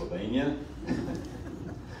Pennsylvania.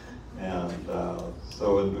 And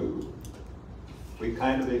so when we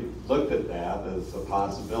kind of looked at that as a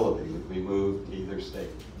possibility that we move to either state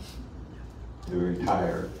to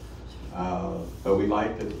retire. But we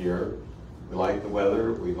liked it here. We like the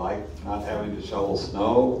weather. We like not having to shovel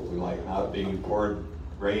snow. We like not being poured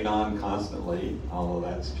rain on constantly, although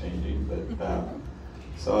that's changing. But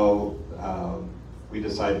so we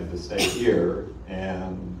decided to stay here,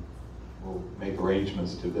 and we'll make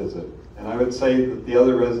arrangements to visit. And I would say that the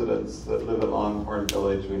other residents that live at Longhorn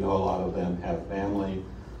Village, we know a lot of them have family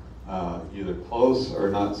either close or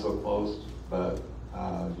not so close, but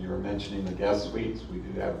you were mentioning the guest suites. We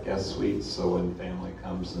do have guest suites, so when family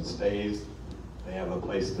comes and stays, they have a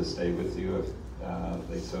place to stay with you if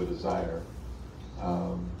they so desire.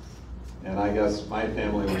 And I guess my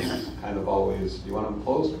family was kind of always, you want them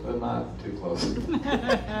close, but not too close.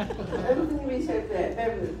 Everything we said that,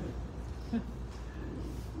 Beverly.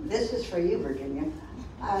 This is for you, Virginia.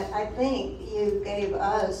 I think you gave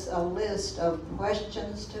us a list of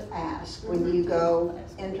questions to ask when you go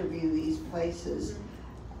interview these places.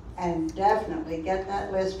 And definitely get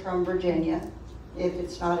that list from Virginia, if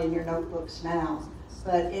it's not in your notebooks now.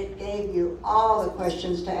 But it gave you all the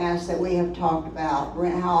questions to ask that we have talked about.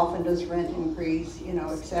 How often does rent increase,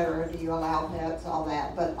 et cetera? Do you allow pets, all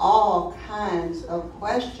that? But all kinds of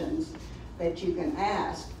questions that you can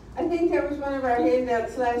ask I think that was one of our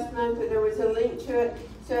handouts last month, and there was a link to it.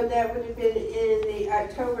 So that would have been in the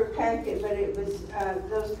October packet, but it was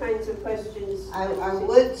those kinds of questions. I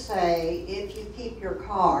would say, if you keep your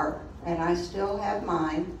car, and I still have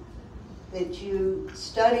mine, that you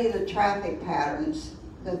study the traffic patterns.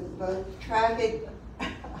 The traffic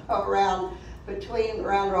around between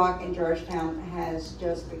Round Rock and Georgetown has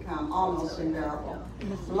just become almost unbearable.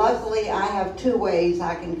 Luckily, I have two ways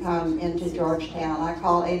I can come into Georgetown. I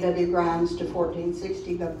call A.W. Grimes to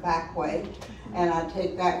 1460 the back way, and I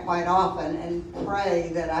take that quite often and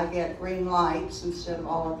pray that I get green lights instead of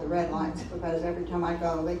all of the red lights, because every time I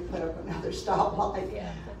go, they put up another stoplight.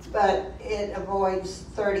 Yeah. But it avoids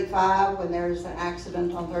 35 when there's an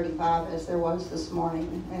accident on 35, as there was this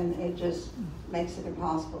morning, and it just makes it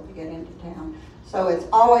impossible to get into town. So it's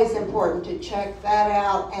always important to check that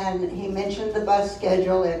out. And he mentioned the bus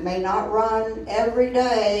schedule. It may not run every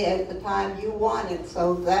day at the time you want it,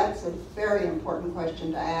 so that's a very important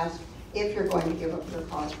question to ask if you're going to give up your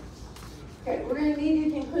car. Okay, we're going to need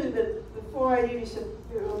to conclude, but before I do some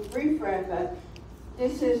brief wrap up,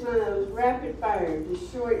 this is one of those rapid fire, the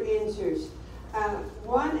short answers.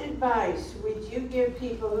 What advice would you give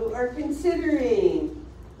people who are considering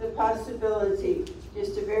the possibility?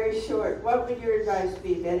 Just a very short, what would your advice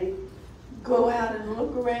be, Betty? Go out and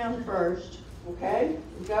look around first. Okay,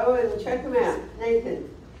 go and check them out. Nathan?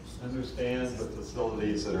 Understand the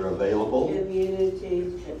facilities that are available.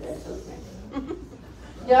 Community, that's okay.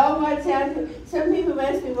 Know what's out there. Some people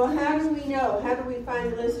ask me, well, how do we know? How do we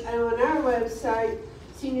find the list? On our website,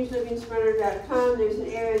 seniorsliving.com, there's an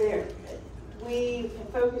area there. We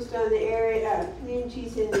focused on the area,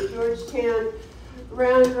 communities in the Georgetown,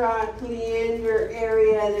 Round Rock, Leander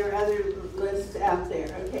area. There are other lists out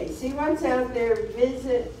there. Okay, see what's out there.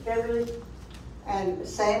 Visit Beverly. And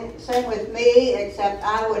same with me, except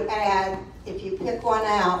I would add, if you pick one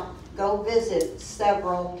out, go visit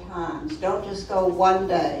several times. Don't just go one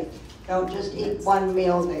day. Don't just eat one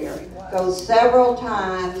meal there. Go several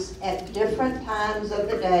times at different times of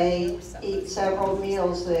the day, eat several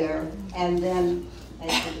meals there, and then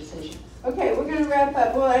make a decision. Okay, we're going to wrap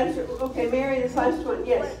up. We'll answer. Okay, Mary, this last one.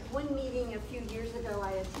 Yes. One meeting a few years ago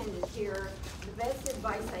I attended here, the best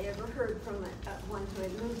advice I ever heard from one who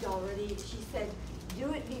had moved already, she said,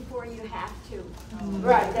 do it before you have to.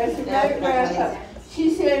 Right, that's a great wrap up.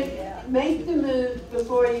 She said, make the move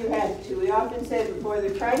before you have to. We often say before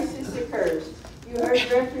the crisis occurs. You heard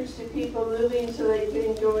reference to people moving so they could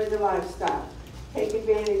enjoy the lifestyle. Take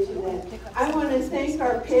advantage of that. I want to thank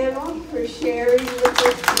our panel for sharing with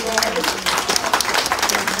us today.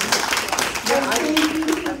 Thank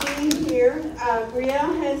you for being here.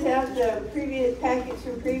 Brielle has out the previous packets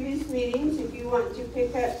from previous meetings if you want to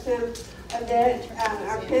pick up some of that.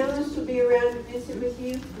 Our panelists will be around to visit with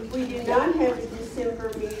you. We do not have a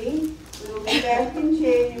December meeting. We will be back in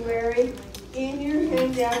January. In your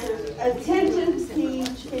handout, there's attendance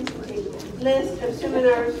list of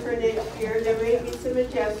seminars for next year. There may be some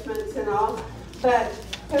adjustments and all, but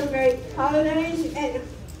have a great holidays. And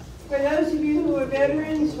for those of you who are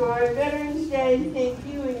veterans, for Veterans Day, thank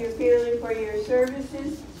you and your family for your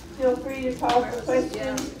services. Feel free to call for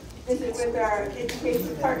questions. Visit with our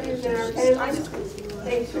education partners and our panelists.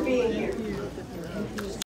 Thanks for being here.